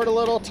forward a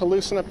little to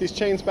loosen up these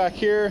chains back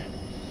here,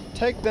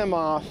 take them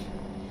off.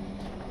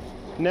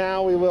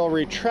 Now we will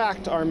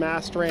retract our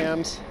mast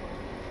rams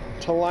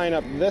to line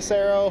up this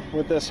arrow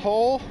with this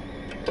hole.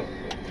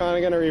 Kind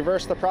of going to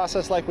reverse the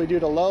process like we do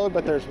to load,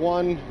 but there's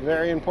one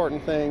very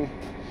important thing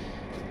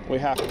we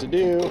have to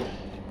do.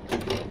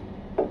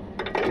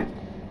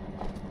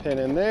 Pin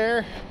in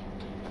there.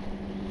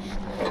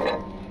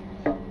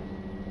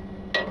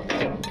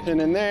 Pin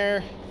in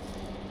there.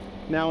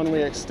 Now when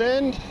we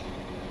extend,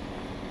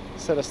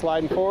 instead of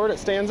sliding forward, it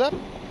stands up.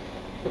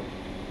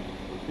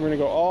 We're going to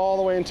go all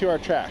the way into our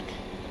track.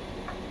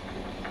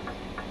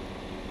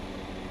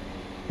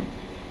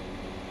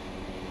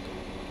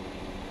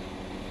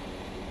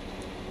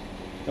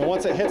 And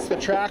once it hits the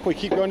track, we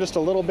keep going just a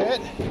little bit,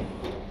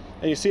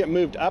 and you see it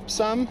moved up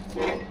some,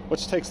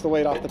 which takes the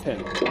weight off the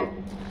pin.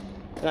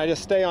 And I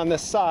just stay on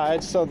this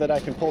side so that I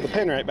can pull the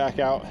pin right back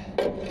out.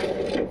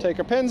 Take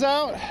our pins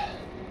out.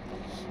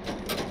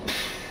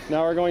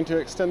 Now we're going to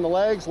extend the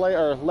legs, lay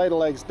the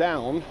legs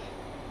down.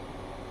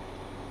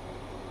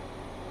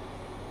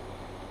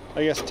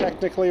 I guess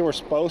technically we're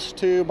supposed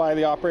to, by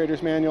the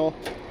operator's manual,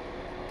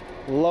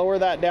 lower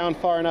that down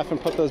far enough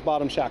and put those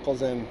bottom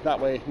shackles in. That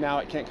way now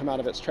it can't come out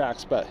of its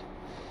tracks, but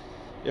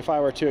if I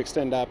were to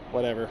extend up,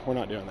 whatever, we're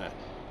not doing that.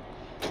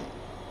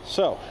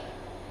 So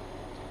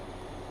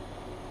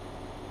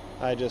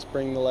I just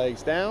bring the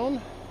legs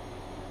down.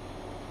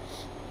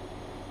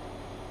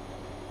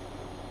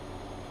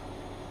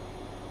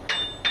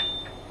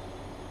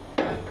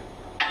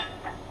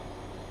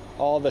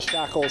 All the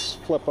shackles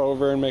flip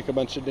over and make a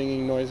bunch of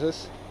dinging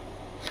noises.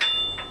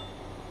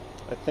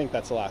 I think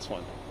that's the last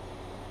one.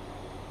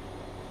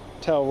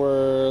 Till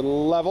we're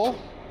level.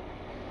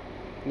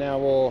 Now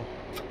we'll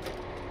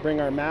bring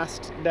our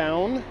mast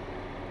down.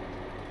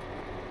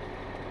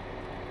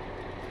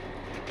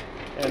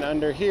 And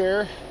under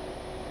here,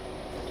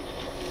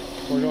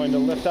 we're going to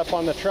lift up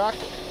on the truck.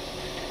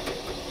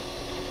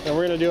 And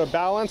we're going to do a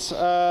balance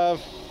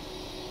of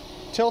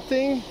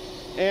tilting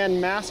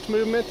and mast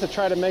movement to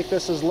try to make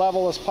this as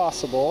level as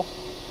possible.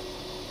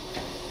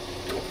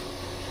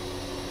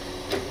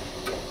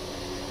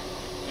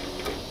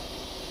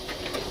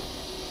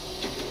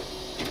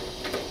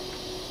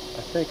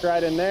 I think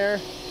right in there.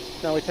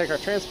 Now we take our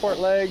transport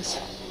legs.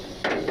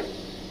 I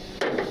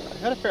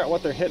gotta figure out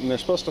what they're hitting. They're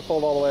supposed to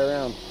fold all the way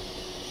around.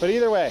 But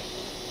either way,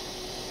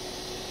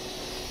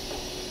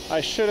 I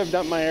should have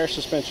dumped my air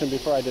suspension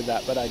before I did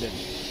that, but I didn't.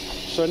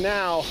 So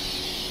now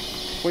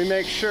we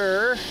make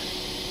sure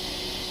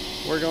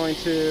we're going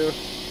to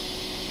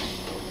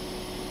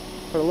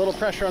put a little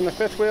pressure on the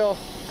fifth wheel,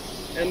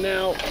 and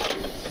now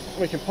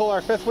we can pull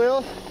our fifth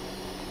wheel.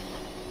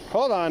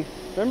 Hold on.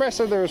 Remember I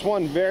said there was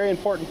one very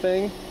important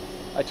thing?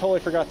 I totally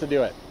forgot to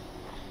do it.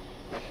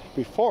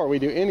 Before we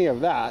do any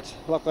of that,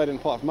 luckily I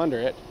didn't pull out from under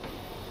it,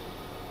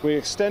 we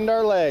extend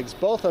our legs,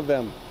 both of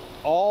them,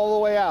 all the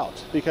way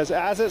out, because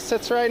as it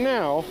sits right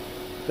now,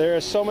 there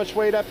is so much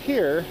weight up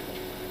here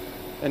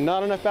and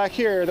not enough back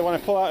here that when I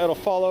pull out, it'll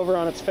fall over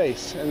on its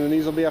face, and then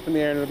these will be up in the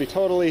air, and it'll be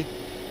totally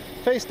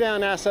face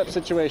down, ass up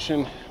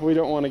situation we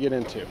don't want to get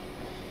into.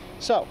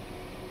 So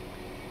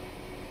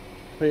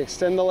we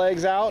extend the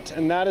legs out,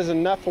 and that is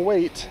enough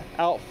weight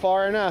out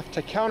far enough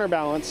to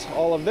counterbalance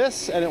all of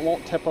this, and it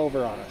won't tip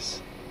over on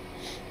us.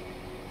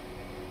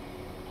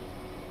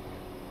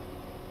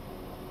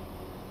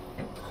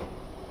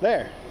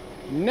 There.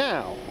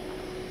 Now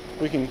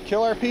we can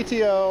kill our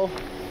PTO,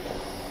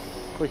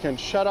 we can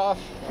shut off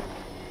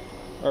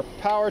our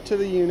power to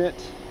the unit,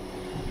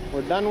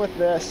 we're done with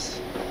this,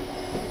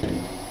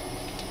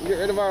 get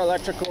rid of our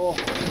electrical,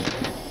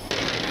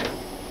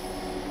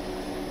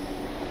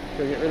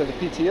 go get rid of the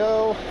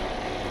PTO.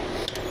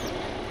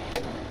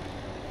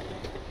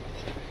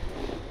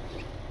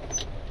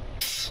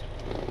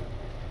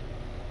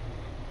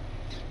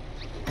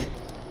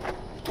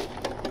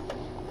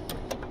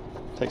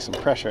 Take some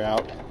pressure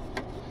out.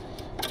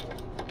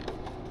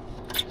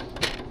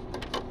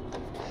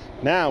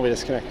 Now we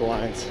disconnect the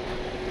lines.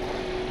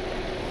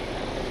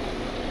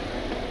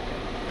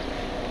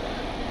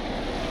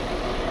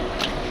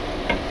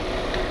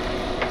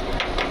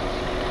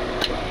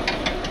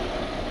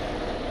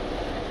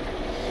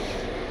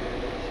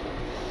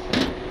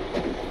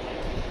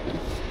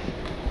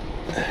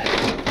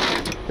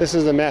 This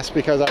is a mess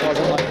because I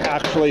wasn't like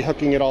actually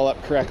hooking it all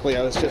up correctly.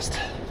 I was just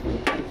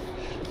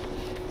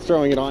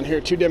throwing it on here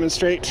to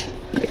demonstrate.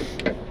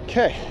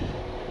 Okay.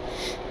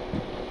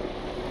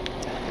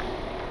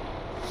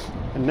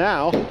 And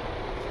now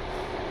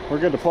we're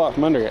good to pull out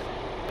from under it.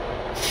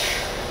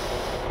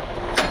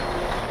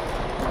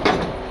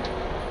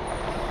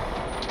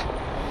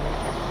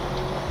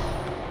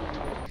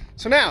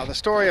 So now, the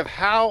story of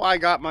how I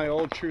got my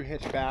old Tru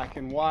Hitch back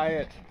and why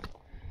it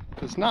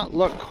does not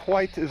look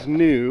quite as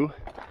new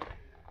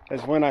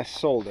as when I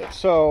sold it.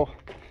 So,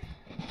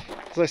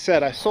 as I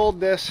said, I sold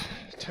this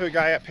to a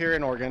guy up here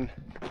in Oregon.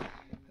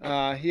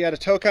 He had a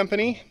tow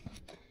company,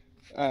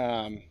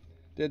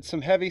 did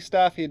some heavy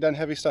stuff. He had done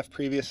heavy stuff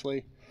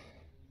previously.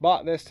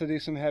 Bought this to do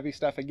some heavy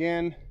stuff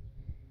again.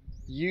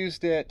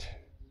 Used it.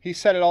 He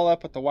set it all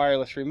up with the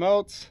wireless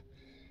remotes.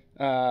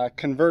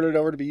 Converted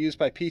over to be used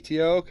by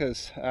PTO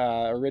because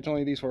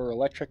originally these were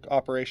electric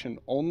operation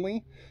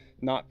only,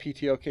 not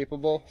PTO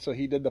capable. So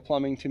he did the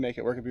plumbing to make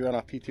it work if you run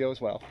off PTO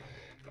as well.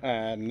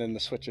 And then the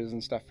switches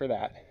and stuff for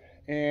that.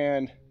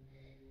 And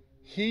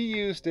he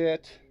used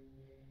it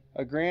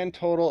a grand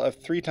total of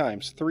 3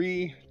 times,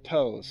 3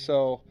 tows.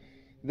 So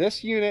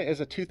this unit is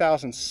a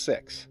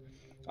 2006.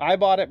 I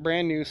bought it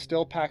brand new,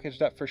 still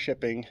packaged up for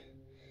shipping.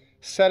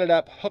 Set it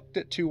up, hooked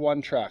it to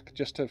one truck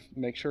just to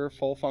make sure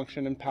full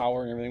function and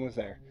power and everything was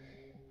there.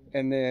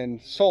 And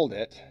then sold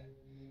it.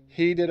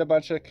 He did a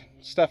bunch of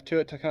stuff to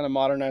it to kind of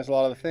modernize a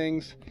lot of the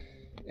things.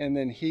 And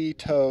then he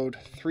towed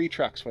 3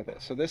 trucks with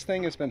it. So this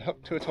thing has been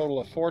hooked to a total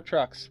of 4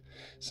 trucks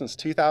since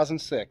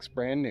 2006,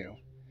 brand new,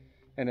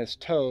 and has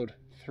towed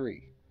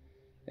 3.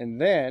 And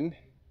then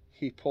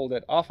he pulled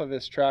it off of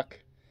his truck,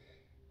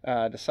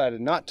 decided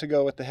not to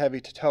go with the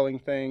heavy towing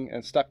thing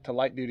and stuck to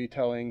light duty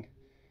towing.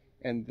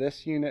 And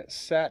this unit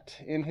sat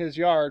in his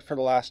yard for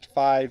the last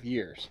 5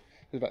 years.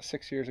 It was about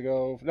 6 years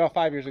ago, no,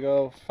 5 years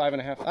ago,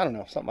 5.5, I don't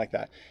know, something like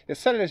that. It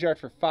sat in his yard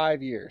for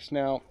 5 years.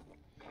 Now,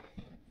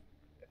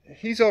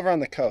 he's over on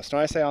the coast.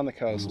 When I say on the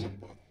coast,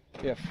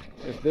 if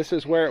this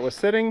is where it was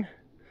sitting,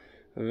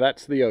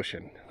 that's the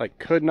ocean. Like,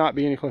 could not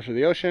be any closer to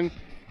the ocean.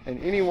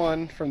 And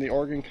anyone from the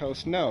Oregon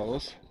coast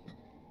knows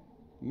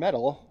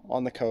metal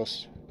on the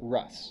coast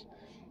rusts.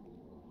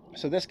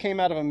 So this came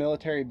out of a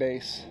military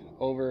base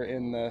over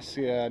in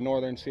the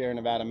northern Sierra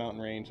Nevada mountain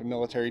range, a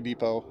military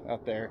depot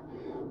out there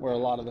where a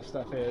lot of the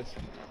stuff is.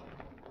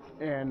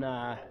 And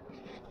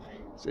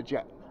it's a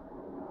jet.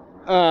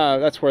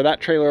 That's where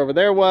that trailer over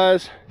there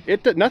was.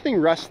 Nothing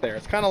rusts there.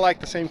 It's kind of like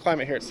the same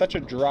climate here. It's such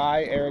a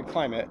dry, arid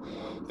climate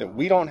that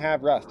we don't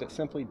have rust. It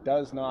simply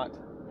does not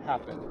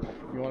happen.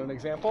 You want an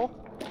example?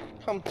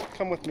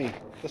 Come with me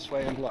this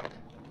way and look.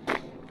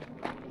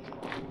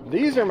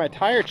 These are my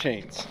tire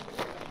chains.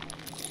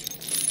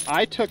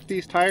 I took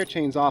these tire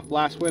chains off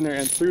last winter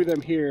and threw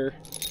them here.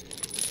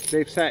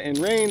 They've sat in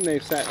rain,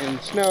 they've sat in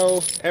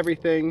snow,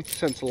 everything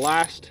since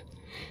last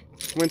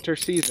winter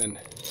season.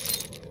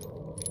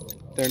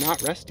 They're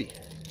not rusty.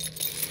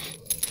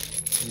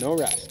 No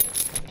rust.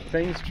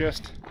 Things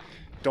just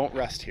don't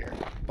rust here.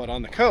 But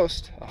on the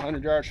coast,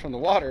 100 yards from the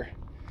water,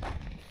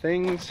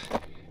 things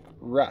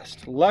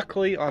rust.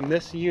 Luckily on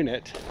this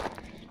unit,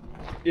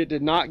 it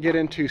did not get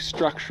into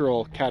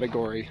structural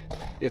category.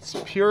 It's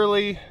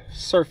purely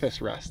surface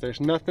rust.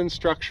 There's nothing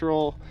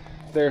structural.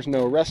 There's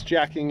no rust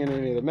jacking in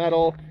any of the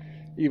metal.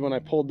 Even when I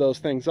pulled those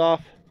things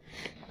off,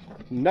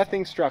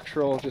 nothing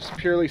structural, just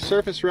purely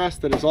surface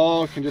rust that is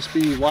all, can just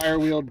be wire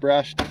wheeled,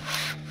 brushed,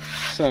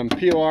 some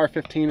POR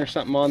 15 or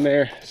something on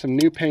there, some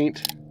new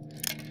paint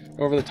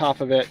over the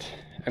top of it,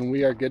 and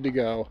we are good to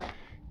go.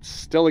 It's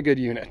still a good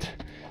unit.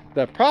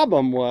 The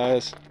problem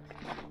was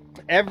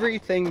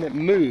everything that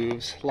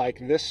moves,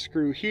 like this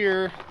screw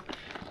here,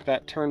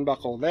 that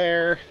turnbuckle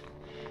there,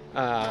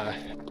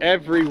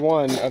 every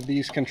one of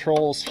these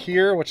controls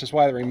here, which is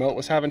why the remote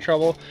was having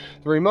trouble.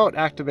 The remote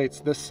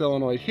activates this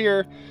solenoid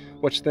here,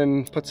 which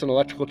then puts an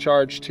electrical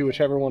charge to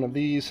whichever one of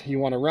these you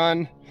want to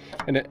run,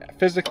 and it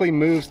physically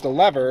moves the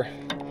lever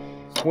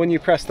when you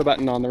press the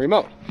button on the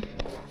remote.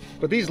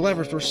 But these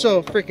levers were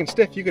so freaking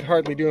stiff you could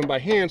hardly do them by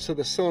hand, so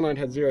the solenoid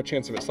had 0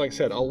 chance of it. So like I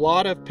said, a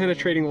lot of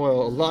penetrating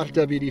oil, a lot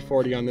of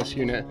WD-40 on this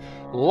unit,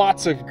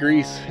 lots of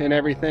grease and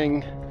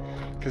everything,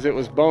 because it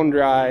was bone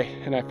dry,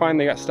 and I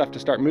finally got stuff to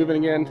start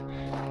moving again.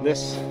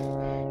 This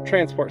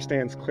transport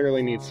stands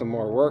clearly needs some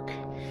more work.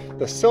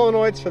 The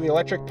solenoids for the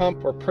electric pump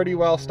were pretty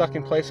well stuck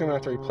in place. I'm gonna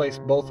have to replace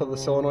both of the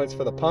solenoids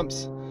for the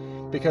pumps,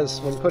 because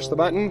when you push the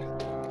button,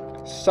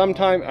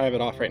 sometimes, I have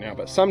it off right now,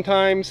 but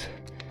sometimes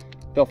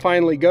they'll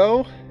finally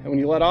go, and when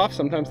you let off,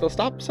 sometimes they'll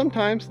stop,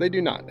 sometimes they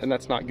do not, and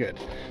that's not good.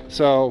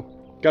 So,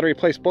 got to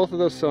replace both of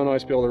those solenoids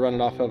to be able to run it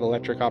off of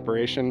electric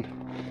operation.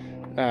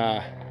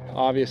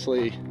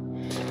 Obviously,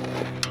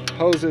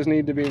 hoses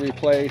need to be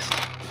replaced.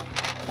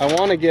 I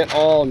want to get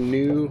all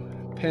new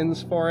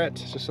pins for it,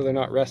 just so they're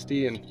not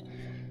rusty and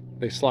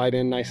they slide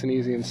in nice and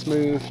easy and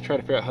smooth. Try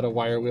to figure out how to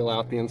wire wheel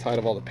out the inside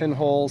of all the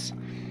pinholes.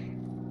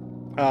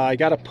 I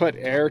got to put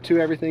air to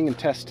everything and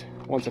test,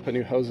 once I put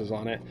new hoses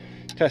on it,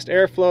 test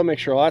airflow, make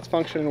sure all that's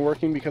functioning and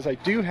working, because I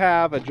do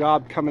have a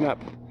job coming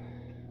up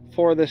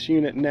for this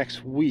unit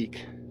next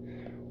week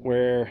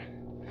where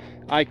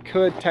I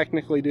could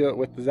technically do it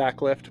with the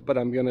Zacklift, but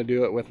I'm going to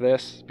do it with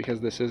this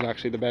because this is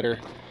actually the better.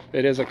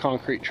 It is a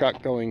concrete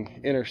truck going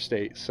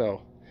interstate,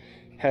 so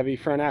heavy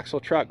front axle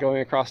truck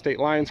going across state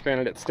lines.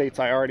 Granted, it states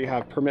I already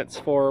have permits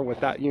for with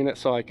that unit,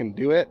 so I can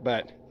do it,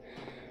 but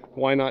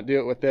why not do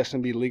it with this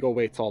and be legal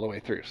weights all the way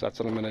through? So that's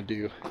what I'm going to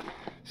do.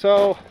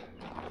 So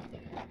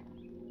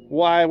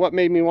what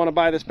made me want to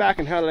buy this back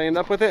and how did I end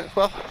up with it?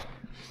 Well,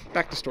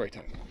 back to story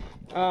time.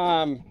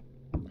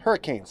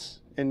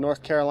 Hurricanes in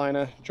North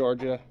Carolina,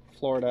 Georgia,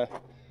 Florida,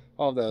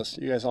 all of those.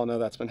 You guys all know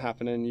that's been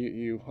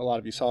happening. A lot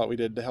of you saw what we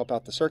did to help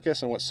out the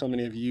circus and what so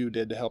many of you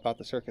did to help out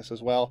the circus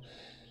as well.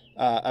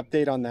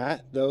 Update on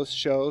that. Those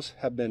shows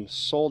have been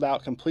sold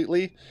out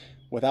completely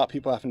without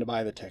people having to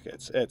buy the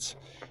tickets. It's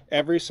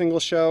every single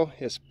show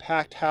is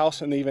packed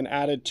house, and they even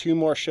added 2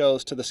 more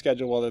shows to the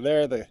schedule while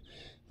they're there.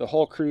 The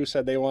whole crew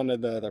said they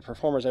wanted, the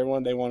performers,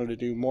 everyone, they wanted to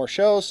do more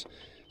shows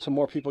so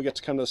more people get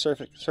to come to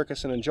the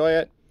circus and enjoy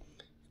it.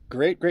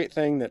 Great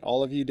thing that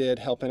all of you did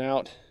helping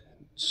out.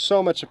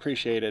 So much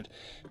appreciated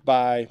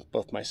by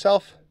both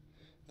myself,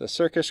 the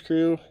circus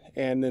crew,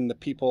 and then the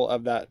people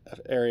of that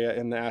area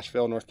in the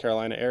Asheville, North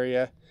Carolina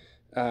area.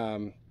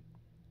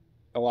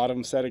 A lot of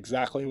them said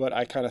exactly what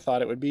I kind of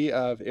thought it would be.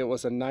 It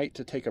was a night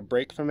to take a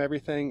break from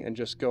everything and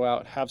just go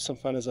out, have some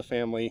fun as a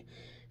family,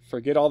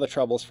 forget all the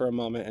troubles for a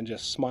moment and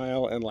just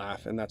smile and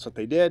laugh. And that's what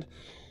they did.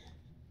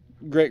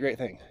 Great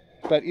thing.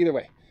 But either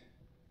way,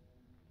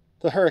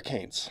 the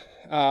hurricanes,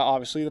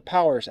 obviously the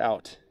power's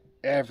out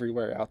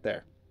everywhere out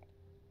there.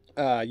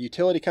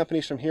 Utility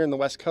companies from here in the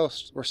West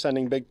Coast were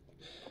sending big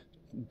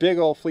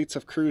old fleets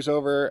of crews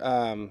over.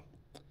 I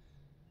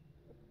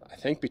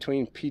think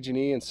between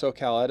PG&E and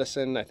SoCal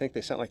Edison, I think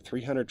they sent like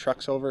 300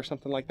 trucks over or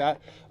something like that.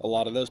 A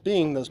lot of those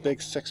being those big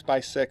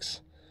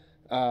 6x6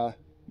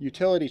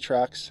 utility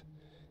trucks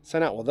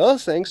sent out. Well,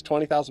 those things,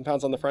 20,000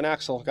 pounds on the front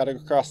axle, got to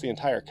go across the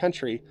entire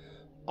country.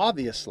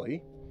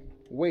 Obviously,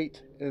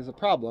 weight is a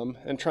problem,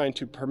 and trying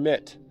to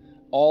permit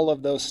all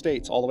of those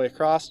states all the way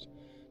across,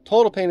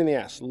 total pain in the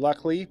ass.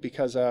 Luckily,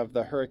 because of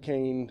the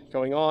hurricane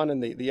going on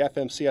and the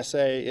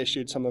FMCSA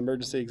issued some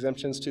emergency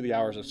exemptions to the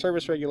hours of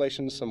service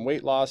regulations, some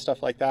weight laws,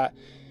 stuff like that.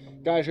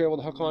 Guys are able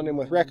to hook on in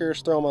with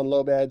wreckers, throw them on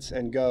low beds,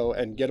 and go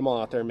and get them all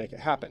out there and make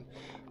it happen.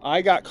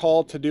 I got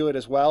called to do it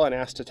as well and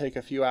asked to take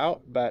a few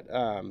out, but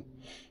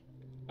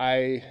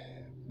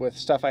with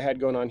stuff I had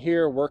going on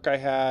here, work I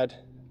had,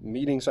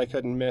 meetings I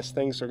couldn't miss,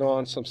 things are going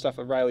on, some stuff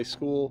at Riley's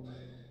school,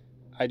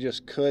 I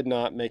just could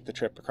not make the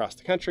trip across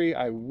the country.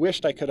 I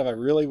wished I could have. I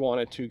really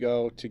wanted to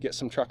go to get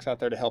some trucks out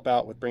there to help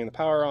out with bringing the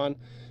power on.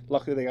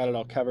 Luckily, they got it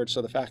all covered,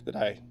 so the fact that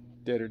I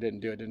did or didn't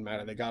do it didn't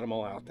matter. They got them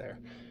all out there.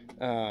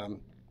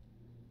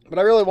 But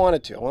I really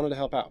wanted to. I wanted to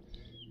help out.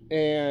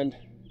 And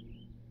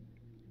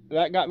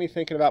that got me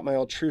thinking about my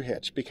old Tru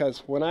Hitch,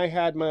 because when I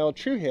had my old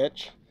Tru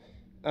Hitch,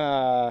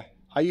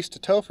 I used to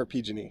tow for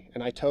PG&E,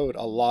 and I towed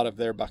a lot of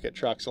their bucket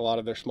trucks, a lot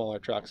of their smaller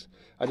trucks.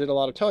 I did a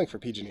lot of towing for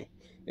PG&E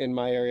in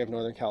my area of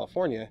Northern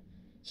California.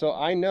 So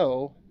I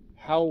know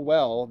how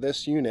well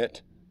this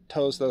unit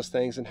tows those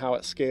things and how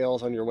it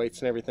scales on your weights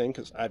and everything,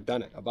 because I've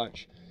done it a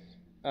bunch.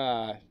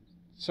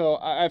 So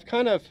I've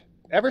kind of,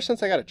 ever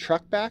since I got a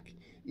truck back,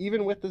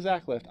 even with the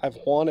Zacklift, I've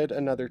wanted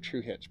another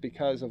Tru Hitch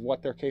because of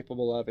what they're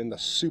capable of in the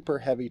super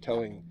heavy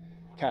towing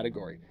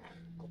category.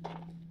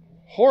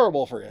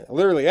 Horrible for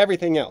literally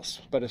everything else,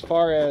 but as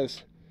far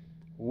as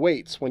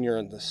weights, when you're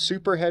in the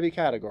super heavy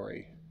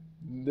category,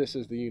 this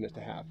is the unit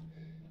to have.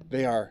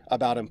 They are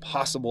about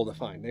impossible to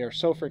find. They are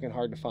so freaking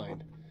hard to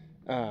find.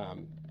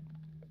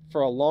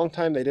 For a long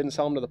time, they didn't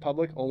sell them to the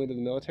public, only to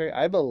the military.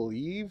 I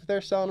believe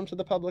they're selling them to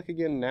the public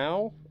again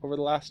now, over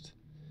the last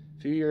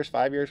few years,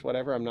 5 years,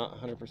 whatever. I'm not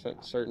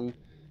 100% certain.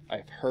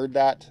 I've heard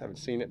that. I haven't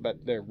seen it,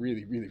 but they're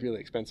really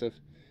expensive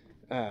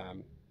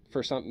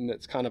for something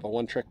that's kind of a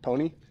one-trick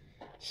pony.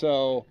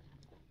 So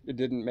it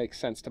didn't make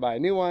sense to buy a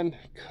new one.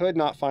 Could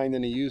not find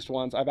any used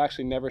ones. I've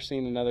actually never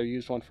seen another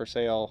used one for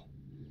sale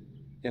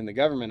in the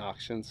government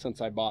auction since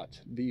I bought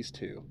these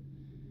two.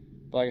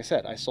 But like I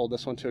said, I sold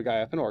this one to a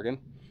guy up in Oregon.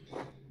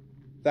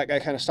 That guy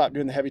kind of stopped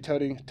doing the heavy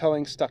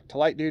towing, stuck to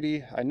light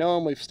duty. I know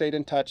him, we've stayed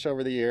in touch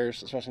over the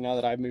years, especially now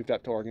that I've moved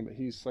up to Oregon, but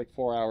he's like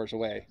 4 hours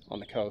away on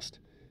the coast.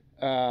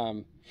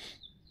 I'd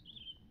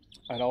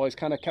always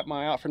kind of kept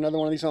my eye out for another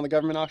one of these on the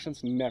government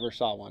auctions, never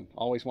saw one,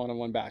 always wanted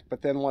one back.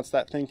 But then once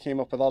that thing came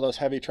up with all those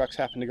heavy trucks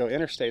having to go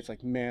interstate, it's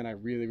like, man, I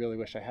really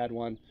wish I had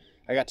one.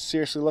 I got to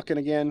seriously looking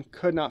again,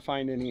 could not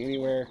find any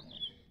anywhere.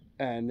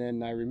 And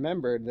then I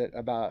remembered that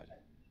about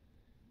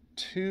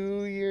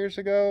 2 years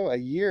ago, a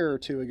year or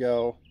two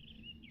ago,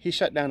 he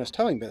shut down his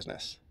towing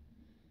business.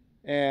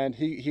 And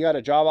he got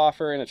a job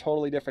offer in a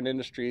totally different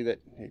industry that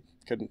he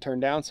couldn't turn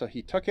down, so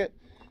he took it,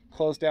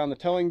 closed down the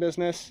towing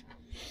business.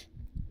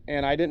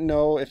 And I didn't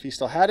know if he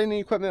still had any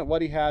equipment,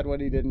 what he had,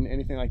 what he didn't,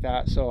 anything like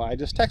that. So I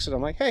just texted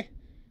him like, hey,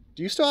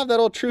 do you still have that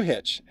old Tru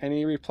Hitch? And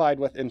he replied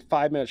in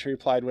 5 minutes, he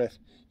replied with,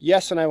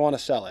 yes, and I want to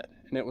sell it.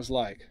 And it was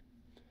like,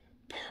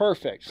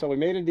 perfect. So we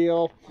made a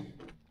deal.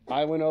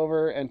 I went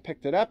over and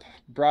picked it up,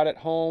 brought it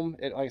home.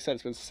 Like I said,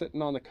 it's been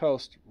sitting on the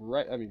coast,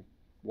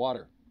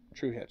 water,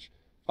 Tru Hitch,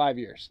 5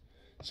 years.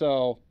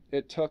 So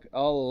it took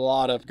a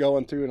lot of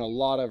going through and a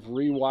lot of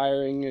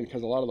rewiring, and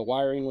because a lot of the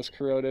wiring was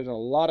corroded, and a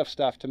lot of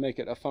stuff to make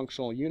it a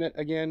functional unit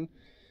again.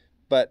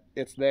 But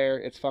it's there,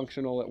 it's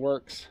functional, it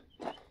works,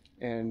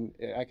 and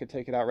I could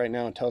take it out right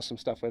now and tow some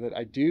stuff with it.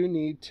 I do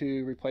need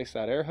to replace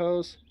that air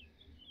hose.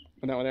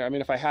 And that one there, I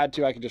mean, if I had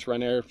to, I could just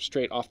run air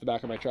straight off the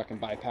back of my truck and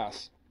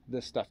bypass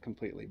this stuff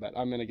completely. But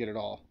I'm going to get it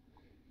all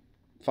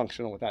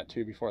functional with that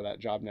too before that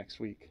job next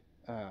week.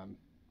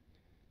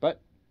 But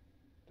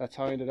that's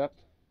how I ended up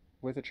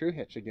with a Tru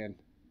Hitch again.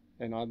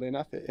 And oddly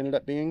enough, it ended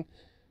up being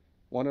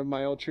one of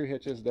my old Tru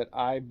Hitches that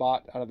I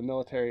bought out of the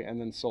military and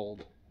then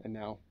sold. And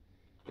now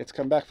it's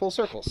come back full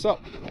circle. So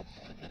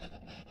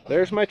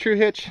there's my Tru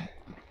Hitch.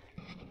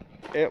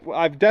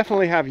 I've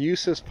definitely have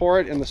uses for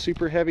it in the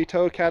super heavy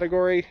tow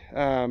category.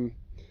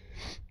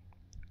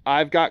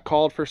 I've got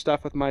called for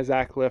stuff with my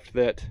Zacklift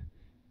that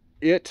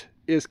it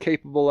is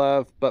capable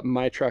of, but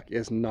my truck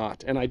is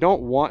not. And I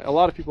don't want, a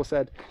lot of people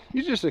said,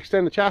 you just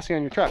extend the chassis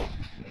on your truck.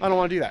 I don't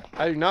want to do that.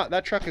 I do not.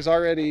 That truck is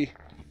already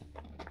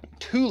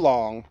too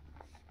long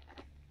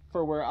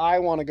for where I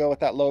want to go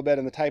with that low bed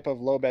and the type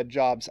of low bed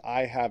jobs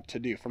I have to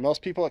do. For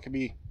most people, it could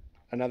be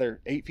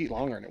another 8 feet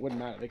longer and it wouldn't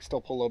matter. They could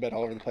still pull low bed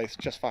all over the place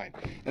just fine.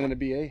 And then it'd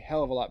be a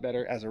hell of a lot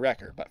better as a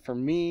wrecker. But for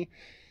me,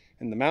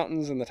 in the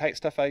mountains and the tight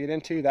stuff I get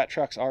into, that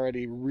truck's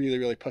already really,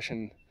 really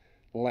pushing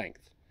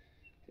length.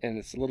 And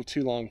it's a little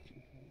too long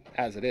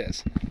as it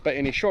is. But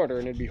any shorter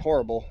and it'd be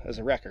horrible as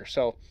a wrecker.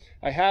 So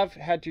I have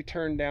had to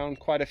turn down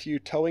quite a few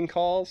towing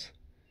calls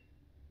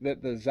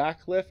that the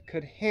Zacklift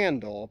could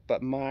handle,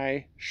 but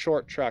my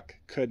short truck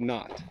could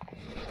not.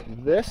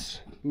 This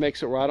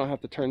makes it where I don't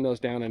have to turn those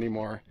down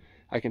anymore.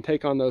 I can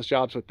take on those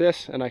jobs with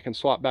this, and I can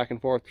swap back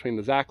and forth between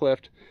the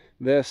Zacklift,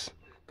 this,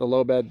 the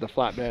low bed, the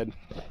flatbed,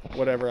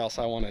 whatever else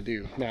I want to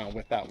do now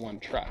with that one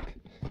truck.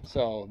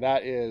 So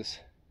that is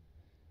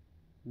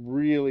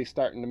really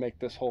starting to make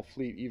this whole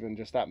fleet even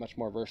just that much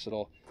more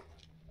versatile.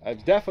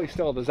 It's definitely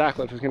still, the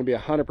Zacklift is going to be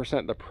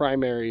 100% the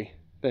primary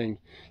thing.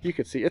 You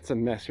could see it's a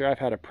mess here. I've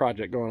had a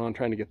project going on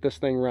trying to get this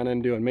thing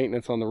running, doing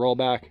maintenance on the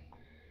rollback.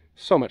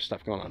 So much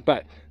stuff going on.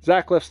 But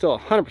Zacklift's still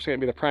 100% going to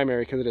be the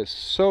primary because it is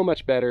so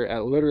much better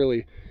at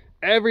literally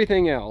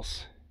everything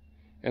else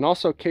and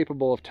also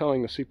capable of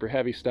towing the super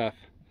heavy stuff.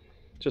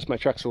 Just my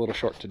truck's a little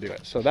short to do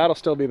it. So that'll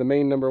still be the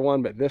main number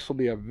one, but this will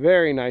be a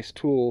very nice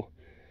tool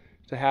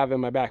to have in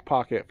my back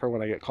pocket for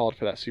when I get called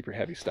for that super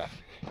heavy stuff.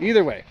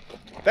 Either way,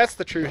 that's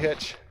the Tru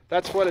Hitch.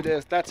 That's what it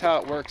is. That's how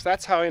it works.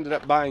 That's how I ended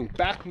up buying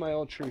back my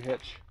old Tru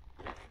Hitch.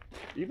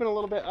 Even a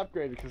little bit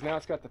upgraded because now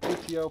it's got the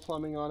PTO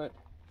plumbing on it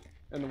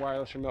and the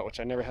wireless remote, which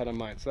I never had on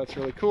mine. So that's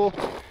really cool.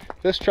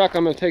 This truck,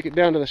 I'm going to take it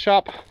down to the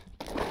shop,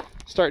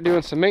 start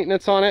doing some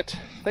maintenance on it.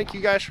 Thank you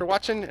guys for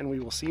watching, and we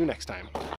will see you next time.